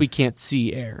 Hence, we can't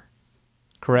see air.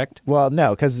 correct? Well,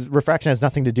 no, because refraction has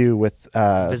nothing to do with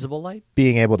Visible light?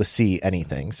 being able to see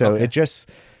anything. So it just,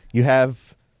 you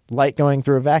have light going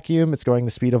through a vacuum, it's going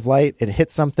the speed of light, it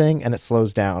hits something, and it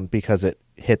slows down because it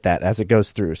hit that as it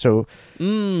goes through. So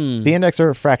the index of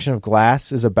refraction of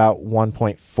glass is about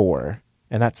 1.4,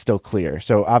 and that's still clear.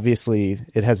 So obviously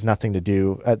it has nothing to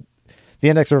do... the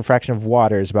index of refraction of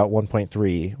water is about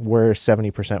 1.3. We're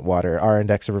 70% water. Our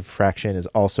index of refraction is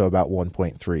also about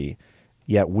 1.3.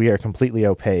 Yet we are completely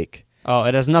opaque. Oh,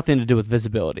 it has nothing to do with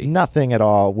visibility. Nothing at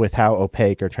all with how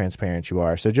opaque or transparent you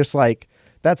are. So just like...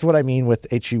 That's what I mean with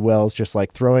H.G. Wells, just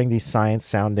like throwing these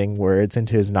science-sounding words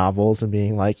into his novels and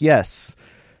being like, yes,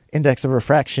 index of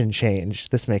refraction change.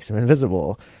 This makes him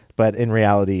invisible. But in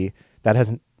reality, that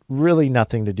has really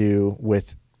nothing to do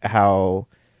with how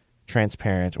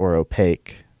transparent or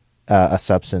opaque a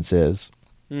substance is.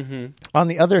 Mm-hmm. On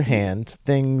the other hand,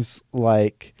 things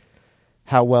like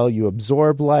how well you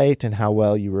absorb light and how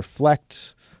well you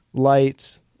reflect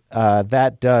light,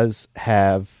 that does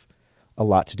have a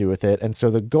lot to do with it. And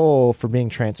so the goal for being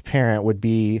transparent would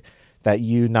be that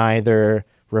you neither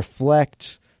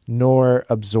reflect nor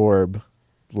absorb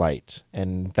light.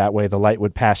 And that way the light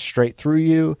would pass straight through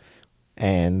you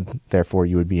and therefore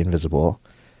you would be invisible.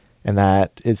 And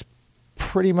that is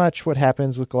pretty much what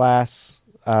happens with glass.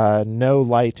 No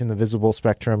light in the visible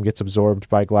spectrum gets absorbed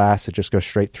by glass. It just goes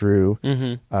straight through.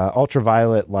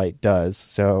 Ultraviolet light does.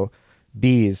 So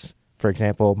bees, for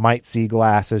example, might see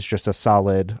glass as just a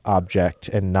solid object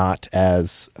and not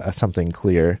as something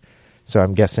clear. So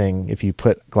I'm guessing if you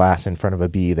put glass in front of a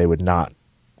bee, they would not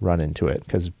run into it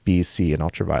because bees see in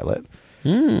ultraviolet.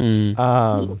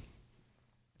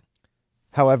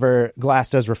 However,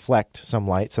 glass does reflect some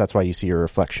light, so that's why you see your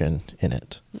reflection in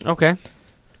it. Okay.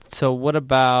 So what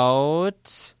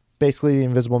about... Basically, the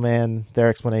Invisible Man, their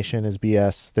explanation is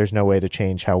BS. There's no way to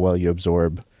change how well you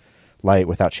absorb light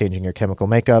without changing your chemical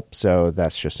makeup, so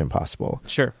that's just impossible.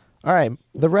 Sure. All right.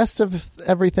 The rest of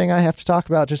everything I have to talk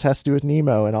about just has to do with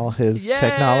Nemo and all his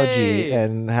technology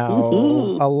and how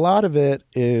a lot of it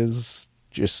is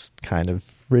just kind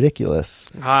of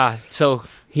ridiculous. So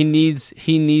he needs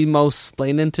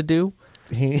Nemo-splaining to do?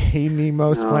 He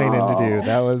Nemo-splaining to do.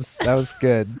 That was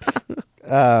good.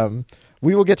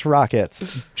 We will get to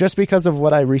rockets. Just because of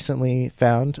what I recently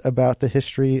found about the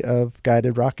history of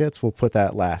guided rockets, we'll put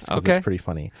that last because it's pretty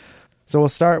funny. So we'll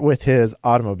start with his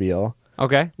automobile.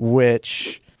 Okay.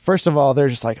 Which, first of all, they're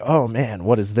just like, oh man,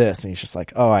 what is this? And he's just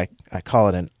like, oh, I call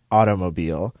it an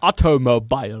automobile.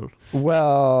 Automobile.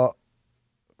 Well,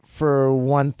 for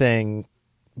one thing,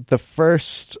 the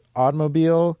first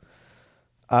automobile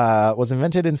was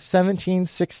invented in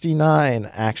 1769,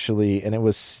 actually, and it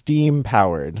was steam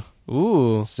powered.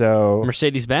 Ooh. So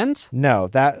Mercedes-Benz? No,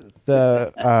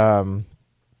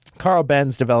 Carl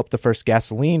Benz developed the first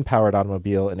gasoline-powered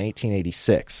automobile in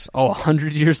 1886. Oh,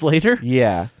 100 years later?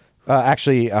 Yeah.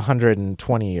 Actually,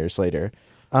 120 years later.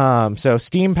 So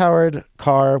steam-powered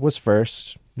car was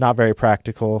first. Not very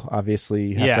practical, obviously.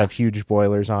 You have to have huge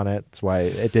boilers on it. That's why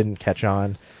it didn't catch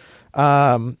on.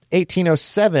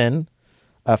 1807,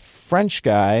 a French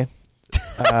guy.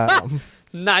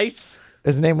 Nice.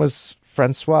 His name was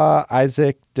Francois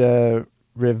Isaac de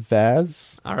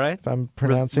Rivaz. All right. If I'm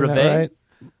pronouncing that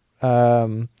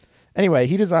right. Anyway,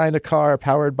 he designed a car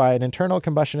powered by an internal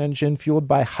combustion engine fueled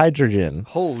by hydrogen.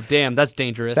 Oh, damn, that's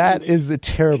dangerous. That is a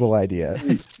terrible idea.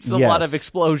 It's a lot of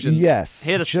explosions. Yes.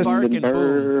 Hit a spark and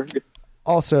boom.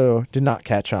 Also did not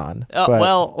catch on.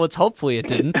 Well, let's hopefully it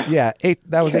didn't. Yeah,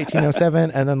 that was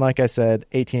 1807. And then, like I said,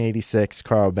 1886,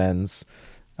 Carl Benz,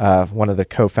 one of the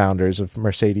co-founders of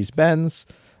Mercedes-Benz,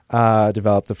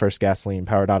 developed the first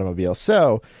gasoline-powered automobile.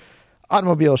 So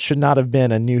automobiles should not have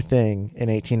been a new thing in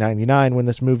 1899 when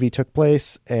this movie took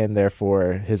place, and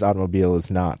therefore his automobile is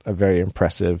not a very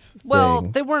impressive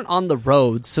thing. They weren't on the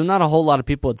roads, so not a whole lot of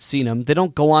people had seen them. They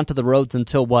don't go onto the roads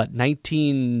until,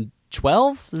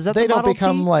 1912? Is that they the don't Model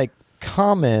become, T?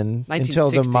 Common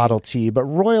until the Model T, but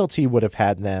royalty would have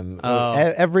had them.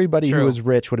 Everybody who was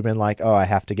rich would have been like, oh, I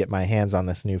have to get my hands on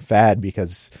this new fad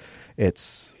because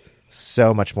it's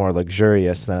so much more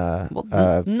luxurious than a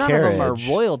none carriage. of them are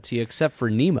royalty except for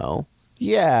Nemo.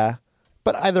 Yeah,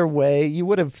 but either way, you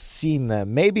would have seen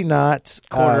them. Maybe not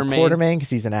Quatermain because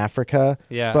he's in Africa.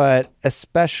 Yeah, but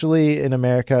especially in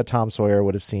America, Tom Sawyer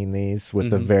would have seen these with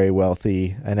the very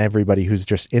wealthy, and everybody who's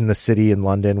just in the city in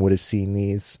London would have seen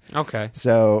these. Okay,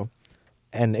 so.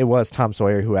 And it was Tom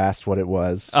Sawyer who asked what it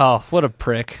was. Oh, what a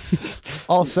prick.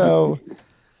 Also,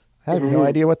 I have no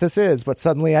idea what this is, but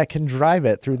suddenly I can drive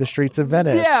it through the streets of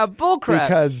Venice. Yeah, bullcrap.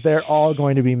 Because they're all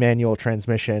going to be manual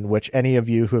transmission, which any of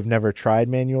you who have never tried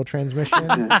manual transmission,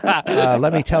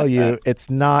 let me tell you,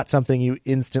 it's not something you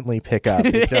instantly pick up.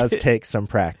 It does take some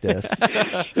practice.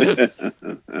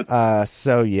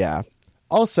 So, yeah.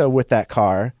 Also, with that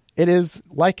car, it is,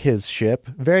 like his ship,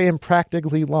 very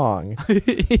impractically long.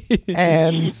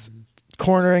 And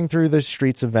cornering through the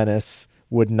streets of Venice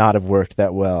would not have worked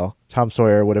that well. Tom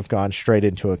Sawyer would have gone straight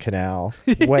into a canal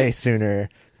way sooner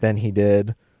than he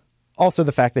did. Also,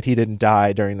 the fact that he didn't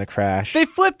die during the crash. They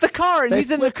flipped the car, and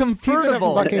he's in a convertible. He's in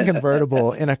a fucking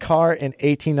convertible in a car in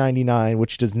 1899,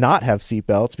 which does not have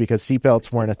seatbelts because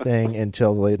seatbelts weren't a thing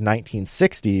until the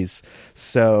 1960s.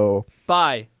 So,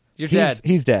 bye. You're dead.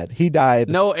 He's dead. He died.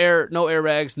 No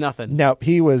airbags, nothing. Nope.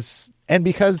 He was, and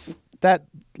because that,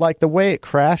 like, the way it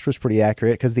crashed was pretty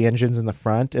accurate because the engine's in the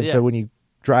front, and so when you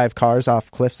drive cars off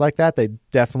cliffs like that, they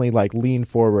definitely like lean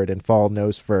forward and fall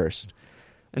nose first,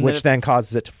 and which then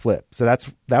causes it to flip. So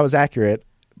that was accurate,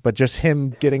 but just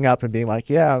him getting up and being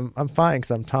like, "Yeah, I'm fine because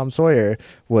I'm Tom Sawyer,"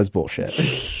 was bullshit.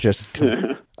 Just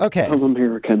okay. I'm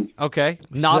American. Okay,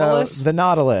 Nautilus. So, the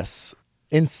Nautilus,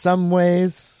 in some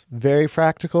ways, very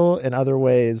practical. In other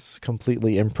ways,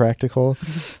 completely impractical.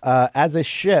 As a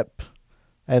ship,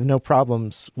 I have no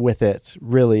problems with it.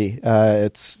 Really,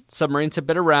 it's submarines have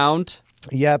been around.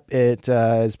 Yep, it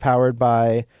is powered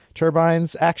by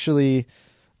turbines. Actually,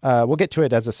 we'll get to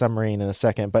it as a submarine in a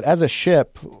second, but as a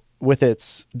ship, with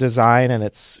its design and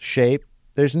its shape,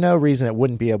 there's no reason it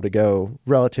wouldn't be able to go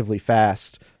relatively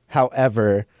fast.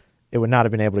 However, it would not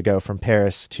have been able to go from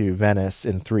Paris to Venice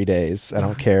in 3 days. I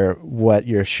don't care what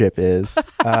your ship is.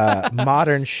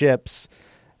 Modern ships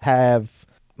have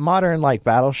modern like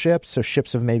battleships, so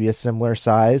ships of maybe a similar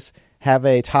size, have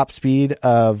a top speed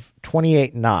of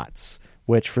 28 knots.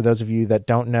 Which, for those of you that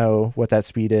don't know what that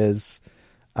speed is,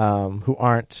 who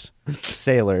aren't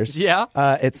sailors,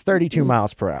 it's 32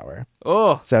 miles per hour.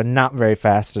 Oh, so not very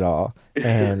fast at all.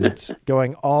 And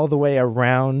going all the way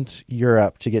around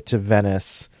Europe to get to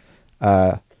Venice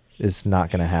is not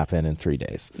going to happen in 3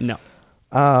 days. No.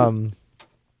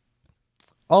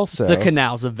 Also, the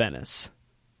canals of Venice.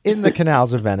 In the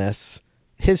canals of Venice,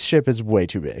 his ship is way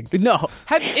too big. No.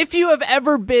 If you have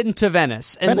ever been to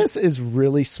Venice. And Venice is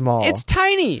really small. It's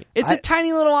tiny. It's a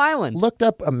tiny little island. Looked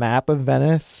up a map of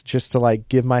Venice just to like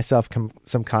give myself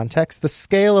some context. The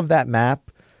scale of that map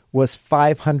was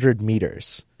 500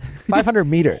 meters. 500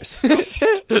 meters.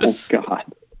 Oh, God.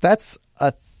 That's a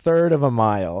third of a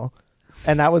mile.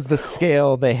 And that was the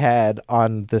scale they had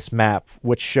on this map,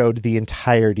 which showed the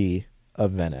entirety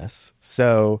of Venice.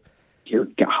 So, dear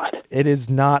God. It is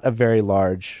not a very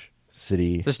large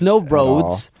city. There's no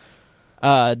roads.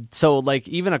 So, like,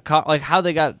 even a car, like, how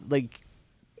they got, like,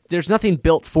 there's nothing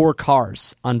built for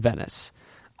cars on Venice.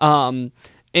 And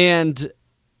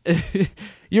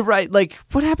you're right. Like,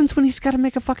 what happens when he's got to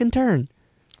make a fucking turn?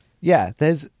 Yeah,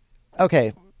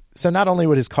 okay. So not only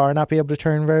would his car not be able to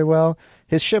turn very well,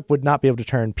 his ship would not be able to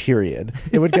turn, period.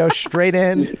 It would go straight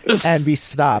in and be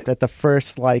stopped at the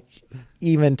first, like,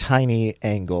 even tiny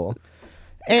angle.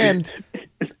 And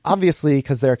obviously,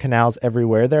 because there are canals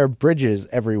everywhere, there are bridges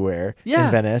everywhere in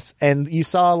Venice. And you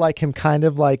saw like him kind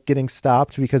of like getting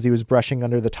stopped because he was brushing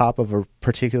under the top of a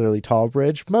particularly tall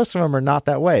bridge. Most of them are not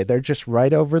that way. They're just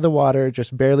right over the water,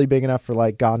 just barely big enough for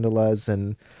like gondolas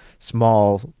and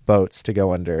small boats to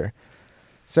go under.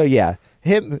 So yeah,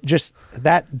 him just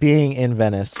that being in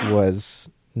Venice was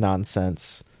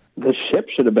nonsense. The ship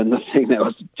should have been the thing that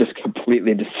was just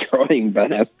completely destroying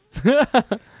Venice.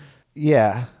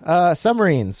 Yeah.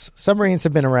 Submarines. Submarines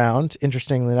have been around,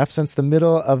 interestingly enough, since the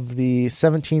middle of the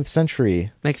 17th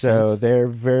century. Makes sense. So they're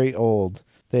very old.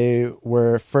 They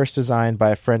were first designed by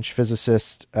a French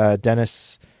physicist,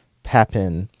 Denis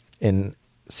Papin, in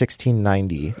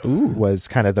 1690. Was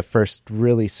kind of the first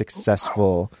really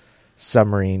successful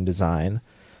submarine design.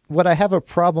 What I have a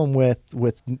problem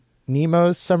with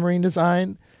Nemo's submarine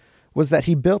design was that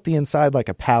he built the inside like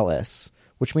a palace,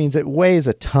 which means it weighs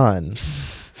a ton.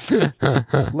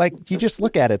 Like, you just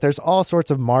look at it, there's all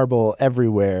sorts of marble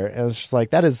everywhere, and it's just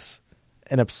like, that is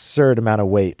an absurd amount of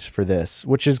weight for this,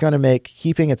 which is going to make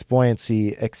keeping its buoyancy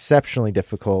exceptionally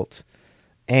difficult.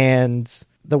 And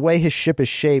the way his ship is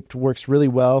shaped works really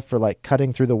well for like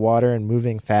cutting through the water and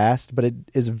moving fast, but it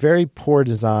is very poor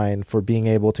design for being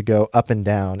able to go up and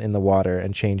down in the water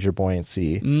and change your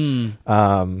buoyancy.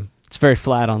 It's very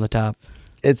flat on the top.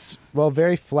 It's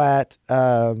very flat.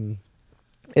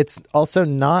 It's also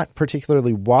not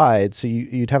particularly wide, so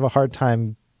you'd have a hard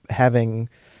time having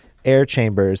air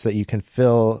chambers that you can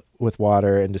fill with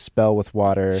water and dispel with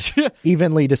water,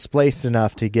 evenly displaced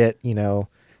enough to get,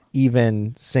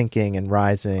 even sinking and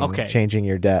rising, Okay. changing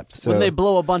your depth. So When they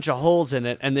blow a bunch of holes in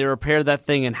it and they repair that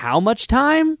thing in how much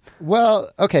time? Well,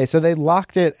 okay, so they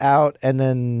locked it out and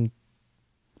then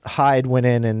Hyde went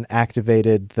in and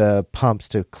activated the pumps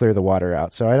to clear the water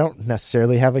out. So I don't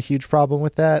necessarily have a huge problem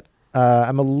with that.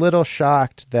 I'm a little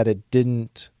shocked that it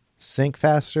didn't sink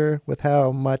faster with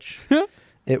how much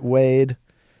it weighed.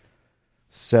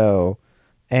 So,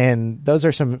 and those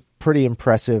are some pretty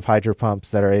impressive hydro pumps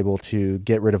that are able to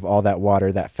get rid of all that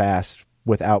water that fast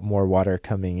without more water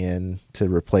coming in to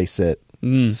replace it.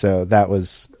 So that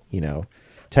was,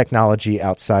 technology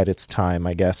outside its time,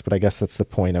 I guess. But I guess that's the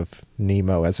point of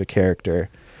Nemo as a character.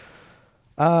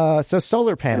 So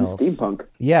solar panels. And steampunk.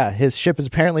 Yeah, his ship is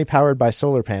apparently powered by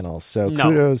solar panels. So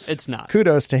No, it's not.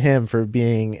 Kudos to him for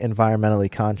being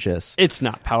environmentally conscious. It's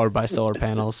not powered by solar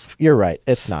panels. You're right.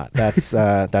 It's not. That's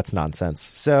that's nonsense.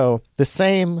 So the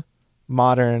same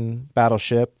modern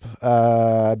battleship,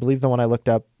 I believe the one I looked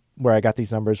up where I got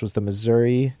these numbers was the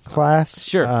Missouri class.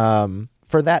 Sure.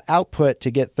 For that output to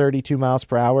get 32 miles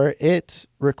per hour, it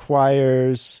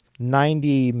requires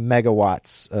 90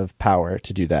 megawatts of power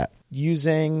to do that.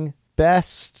 Using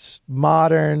best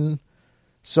modern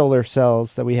solar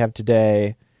cells that we have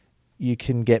today, you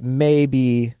can get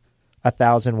maybe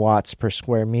 1,000 watts per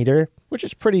square meter, which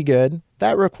is pretty good.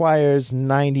 That requires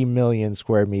 90 million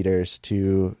square meters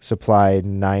to supply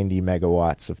 90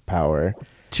 megawatts of power.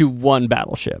 To one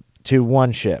battleship. To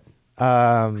one ship.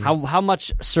 How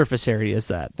much surface area is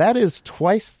that? That is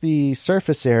twice the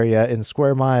surface area in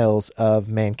square miles of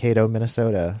Mankato,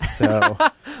 Minnesota. So,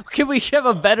 Can we have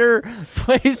a better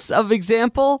place of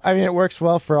example? I mean, it works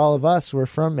well for all of us. We're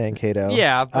from Mankato.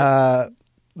 Yeah. But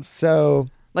So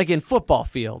like in football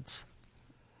fields.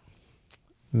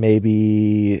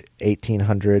 maybe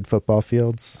 1,800 football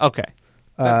fields. Okay.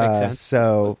 That makes sense.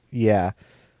 So, yeah.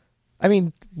 I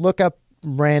mean, look up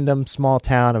random small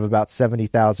town of about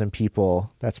 70,000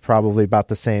 people. That's probably about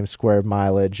the same square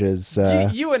mileage as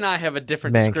You and I have a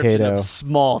different description Mankato. of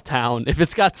small town. If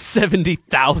it's got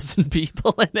 70,000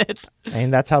 people in it.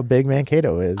 and that's how big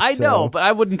Mankato is. I so know, but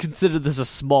I wouldn't consider this a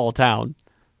small town.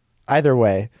 either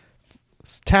way,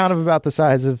 town of about the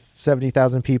size of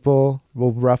 70,000 people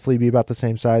will roughly be about the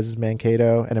same size as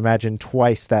Mankato, and imagine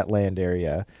twice that land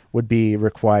area would be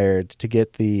required to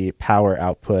get the power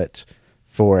output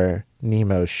for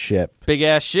Nemo's ship. Big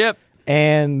ass ship.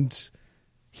 And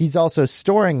he's also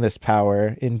storing this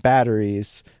power in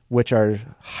batteries, which are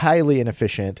highly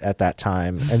inefficient at that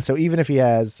time. And so even if he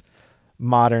has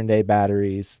modern day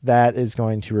batteries, that is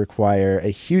going to require a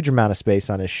huge amount of space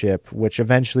on his ship, which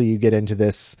eventually you get into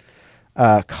this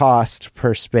cost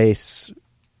per space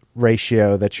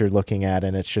ratio that you're looking at.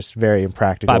 And it's just very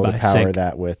impractical Bye-bye, to power sink.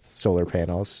 that with solar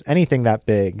panels. Anything that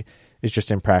big is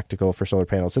just impractical for solar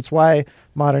panels. It's why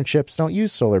modern ships don't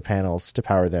use solar panels to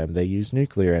power them. They use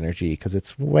nuclear energy because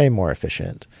it's way more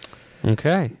efficient.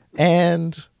 Okay.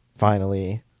 And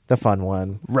finally, the fun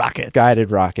one. Rockets.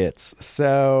 Guided rockets.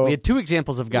 So We had two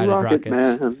examples of guided Rocket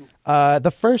rockets. Man.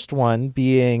 the first one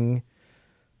being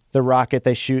the rocket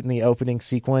they shoot in the opening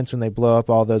sequence when they blow up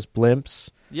all those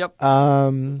blimps. Yep.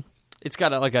 It's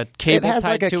got a cable it has tied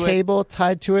like a to it. cable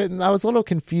tied to it, and I was a little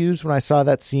confused when I saw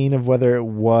that scene of whether it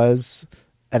was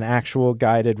an actual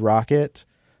guided rocket.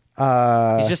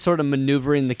 He's just sort of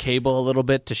maneuvering the cable a little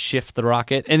bit to shift the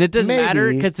rocket. And it doesn't matter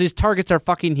Maybe. because these targets are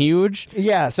fucking huge.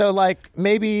 Yeah, so like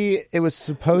maybe it was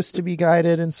supposed to be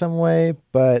guided in some way,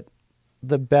 but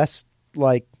the best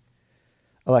like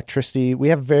electricity, we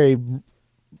have very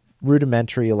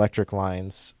rudimentary electric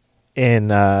lines in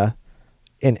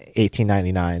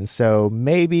 1899. So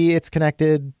maybe it's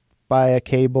connected by a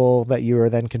cable that you are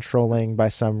then controlling by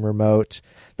some remote.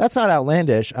 That's not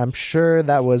outlandish. I'm sure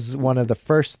that was one of the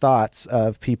first thoughts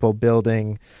of people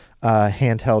building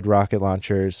handheld rocket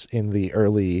launchers in the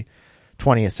early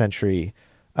 20th century.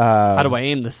 How do I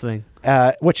aim this thing?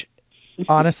 Which,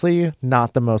 honestly,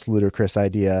 not the most ludicrous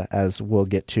idea, as we'll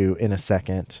get to in a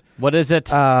second. What is it?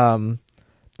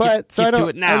 But Get to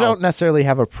it now. I don't necessarily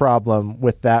have a problem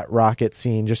with that rocket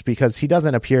scene just because he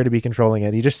doesn't appear to be controlling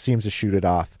it. He just seems to shoot it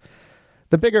off.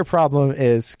 The bigger problem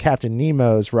is Captain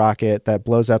Nemo's rocket that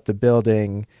blows up the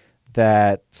building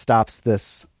that stops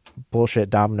this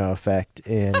bullshit domino effect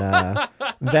in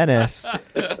Venice.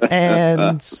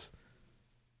 And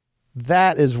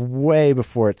that is way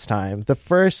before its time.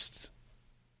 First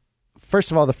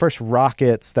of all, the first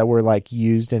rockets that were like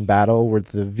used in battle were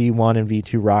the V1 and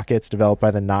V2 rockets developed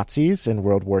by the Nazis in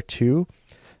World War II.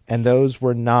 And those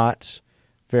were not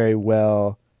very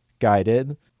well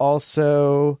guided.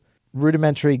 Also,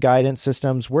 rudimentary guidance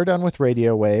systems were done with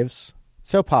radio waves.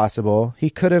 So possible. He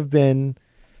could have been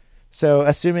So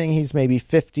assuming he's maybe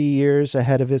 50 years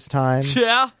ahead of his time,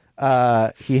 Yeah.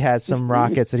 he has some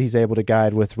rockets that he's able to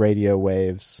guide with radio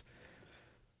waves,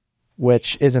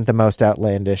 which isn't the most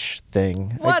outlandish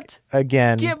thing. What?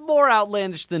 Again, Get more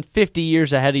outlandish than 50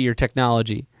 years ahead of your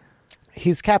technology.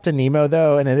 he's Captain Nemo,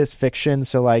 though, and it is fiction,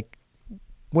 so, like,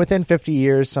 within 50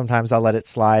 years, sometimes I'll let it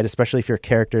slide, especially if your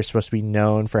character is supposed to be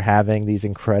known for having these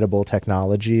incredible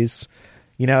technologies.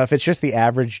 You know, if it's just the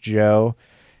average Joe,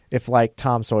 if, like,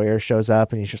 Tom Sawyer shows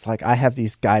up and he's just like, I have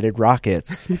these guided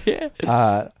rockets,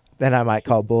 then I might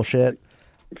call bullshit.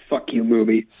 Fuck you,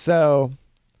 movie. So,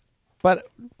 but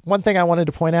one thing I wanted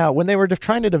to point out, when they were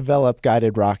trying to develop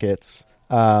guided rockets,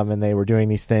 and they were doing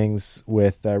these things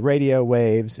with radio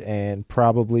waves and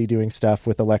probably doing stuff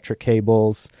with electric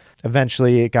cables.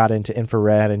 Eventually, it got into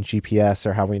infrared and GPS,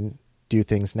 or how we do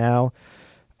things now.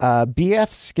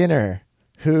 B.F. Skinner,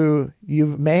 who you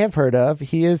may have heard of,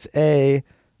 he is a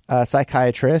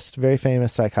psychiatrist, very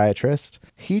famous psychiatrist.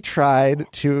 He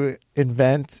tried to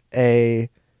invent a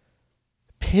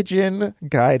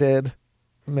pigeon-guided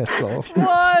missile.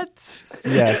 What?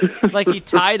 Yes. Like he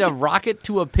tied a rocket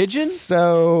to a pigeon?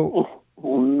 So,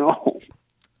 oh no.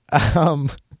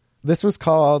 This was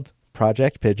called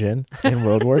Project Pigeon in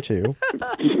World War II.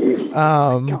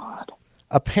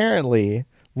 Apparently,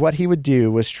 what he would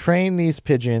do was train these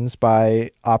pigeons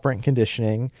by operant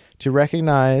conditioning to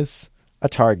recognize a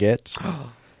target,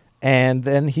 and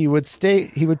then he would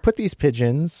put these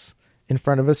pigeons in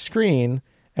front of a screen,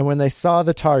 and when they saw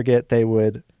the target, they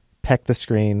would peck the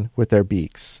screen with their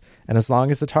beaks. And as long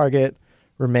as the target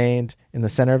remained in the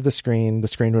center of the screen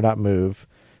would not move.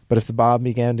 But if the bomb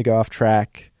began to go off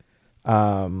track,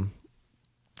 the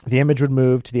image would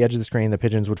move to the edge of the screen. The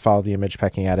pigeons would follow the image,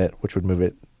 pecking at it, which would move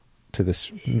it to the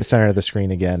center of the screen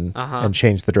again and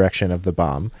change the direction of the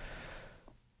bomb.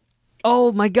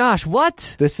 Oh my gosh,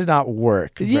 what? This did not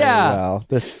work very well.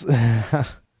 This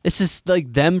is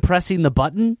like them pressing the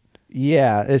button?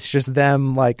 Yeah, it's just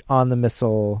them like on the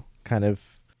missile kind of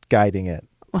guiding it.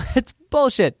 It's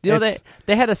bullshit. You know,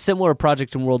 they had a similar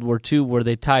project in World War II where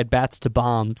they tied bats to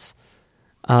bombs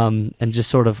and just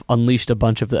sort of unleashed a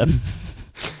bunch of them.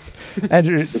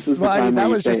 And that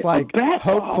was just like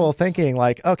hopeful thinking,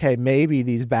 like, okay, maybe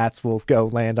these bats will go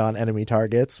land on enemy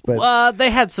targets. But they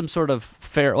had some sort of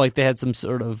pheromone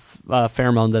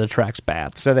that attracts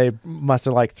bats. So they must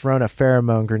have like thrown a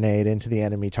pheromone grenade into the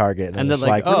enemy target, and then it's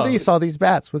like release all these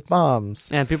bats with bombs.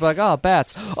 And people are like, oh,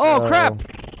 bats! Oh, crap!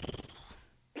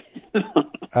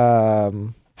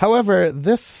 However,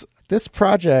 this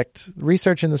project,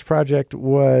 research in this project,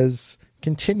 was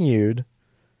continued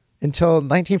until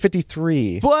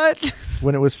 1953. What?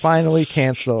 When it was finally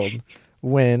canceled,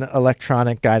 when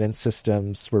electronic guidance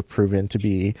systems were proven to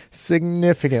be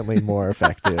significantly more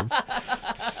effective.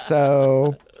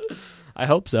 So, I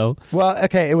hope so. Well,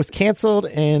 okay, it was canceled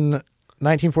in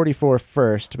 1944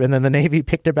 first, and then the Navy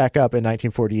picked it back up in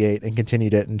 1948 and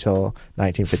continued it until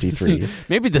 1953.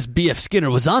 Maybe this B.F. Skinner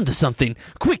was onto something.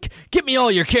 Quick, get me all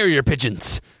your carrier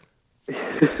pigeons.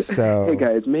 So, hey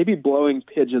guys, maybe blowing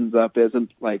pigeons up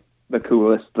isn't like the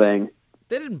coolest thing.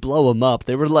 They didn't blow them up.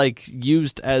 They were like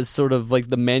used as sort of like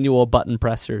the manual button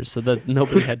pressers, so that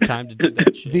nobody had time to do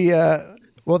that shit.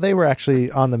 Well, they were actually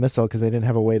on the missile because they didn't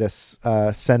have a way to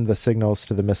send the signals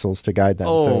to the missiles to guide them.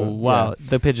 Oh, so, wow. Yeah.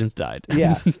 The pigeons died.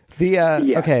 Yeah.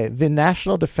 Okay, the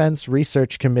National Defense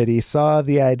Research Committee saw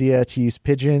the idea to use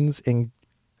pigeons in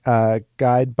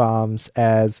guide bombs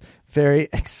as very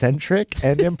eccentric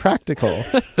and impractical,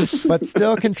 but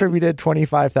still contributed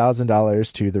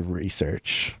 $25,000 to the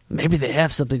research. Maybe they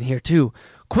have something here, too.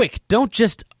 Quick, don't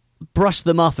just brush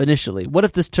them off initially. What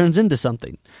if this turns into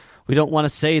something? We don't want to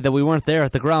say that we weren't there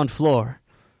at the ground floor.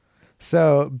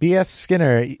 So B.F.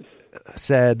 Skinner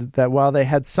said that while they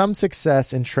had some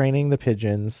success in training the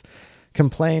pigeons,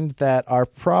 complained that our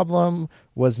problem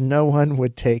was no one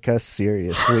would take us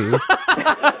seriously.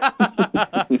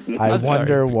 I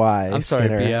wonder why. I'm sorry,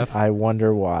 Skinner. BF. I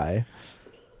wonder why.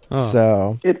 Oh.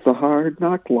 So it's a hard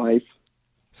knock life.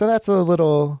 So that's a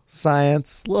little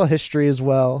science, a little history as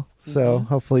well. So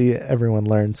hopefully everyone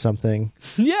learned something.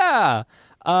 Yeah.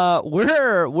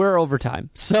 We're over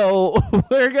time, so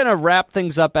we're gonna wrap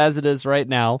things up as it is right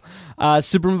now.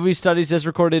 Super Movie Studies is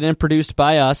recorded and produced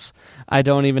by us. I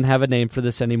don't even have a name for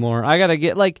this anymore. I gotta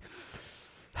get like.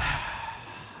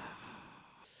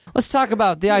 Let's talk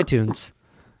about the iTunes.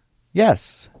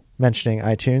 Yes, mentioning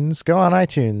iTunes. Go on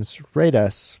iTunes, rate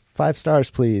us 5 stars,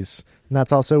 please. And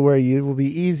that's also where you will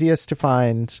be easiest to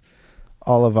find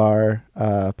all of our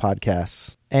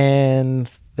podcasts. And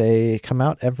they come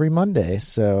out every Monday,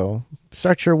 so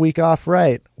start your week off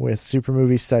right with Super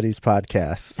Movie Studies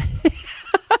Podcast.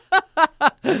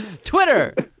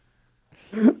 Twitter.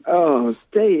 Oh,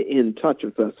 stay in touch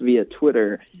with us via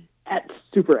Twitter at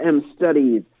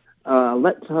SuperMStudies.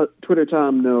 Let Twitter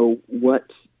Tom know what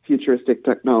futuristic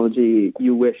technology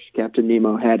you wish Captain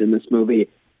Nemo had in this movie.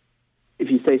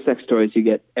 If you say sex toys, you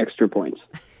get extra points.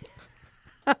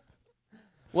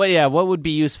 Well, yeah, what would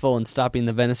be useful in stopping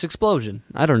the Venice explosion?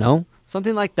 I don't know.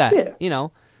 Something like that. Yeah. You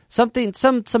know, some piece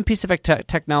of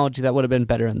technology that would have been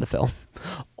better in the film.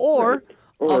 Or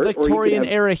a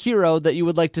Victorian-era hero that you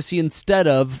would like to see instead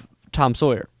of Tom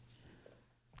Sawyer.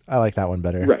 I like that one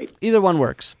better. Right. Either one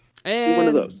works. And one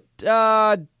of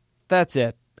those. That's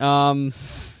it. We're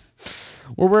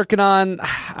working on...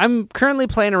 I'm currently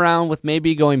playing around with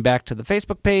maybe going back to the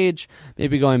Facebook page,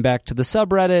 maybe going back to the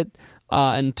subreddit,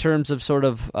 in terms of sort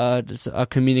of a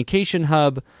communication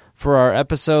hub for our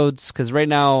episodes, because right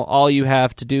now all you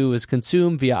have to do is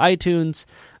consume via iTunes,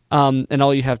 and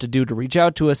all you have to do to reach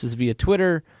out to us is via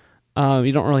Twitter.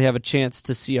 You don't really have a chance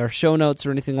to see our show notes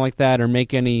or anything like that, or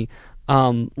make any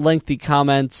lengthy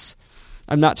comments.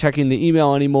 I'm not checking the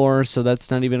email anymore, so that's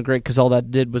not even great, because all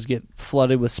that did was get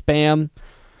flooded with spam.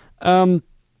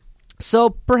 So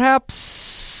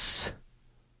perhaps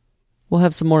we'll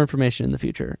have some more information in the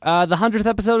future. The 100th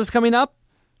episode is coming up.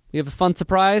 We have a fun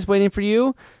surprise waiting for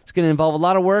you. It's going to involve a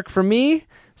lot of work from me,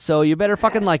 so you better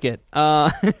fucking like it.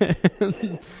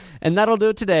 And that'll do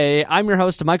it today. I'm your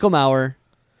host, Michael Maurer.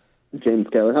 James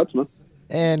Keller Hutzma.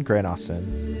 And Grant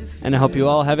Austin. And I hope you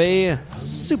all have a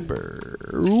super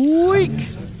week.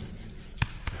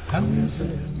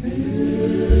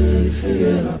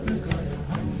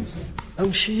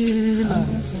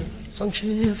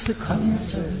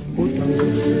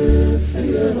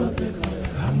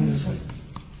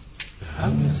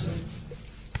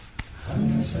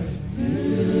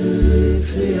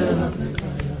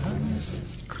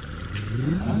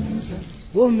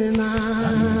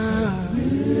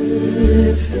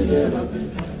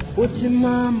 Uthi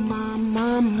mama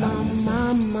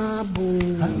mama boo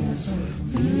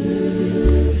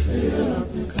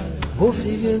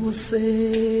ufike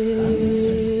kuseni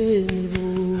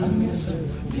boo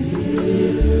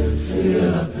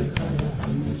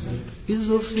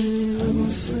izofika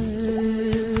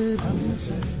kuseni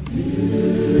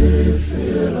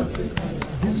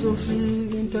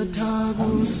izofika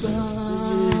intathakusa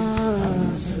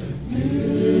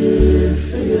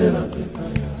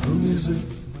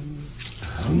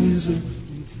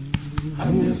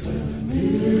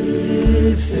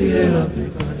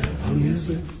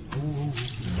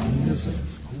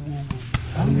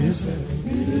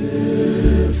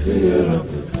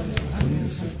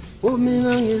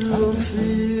Mina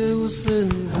ngizofika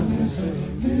kuseni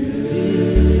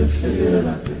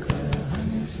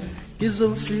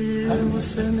ngizofika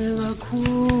kuseni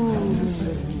kakhulu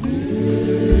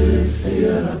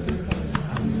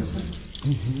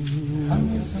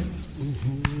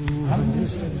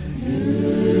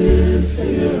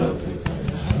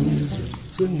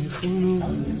sengifuna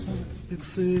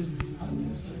ekuseni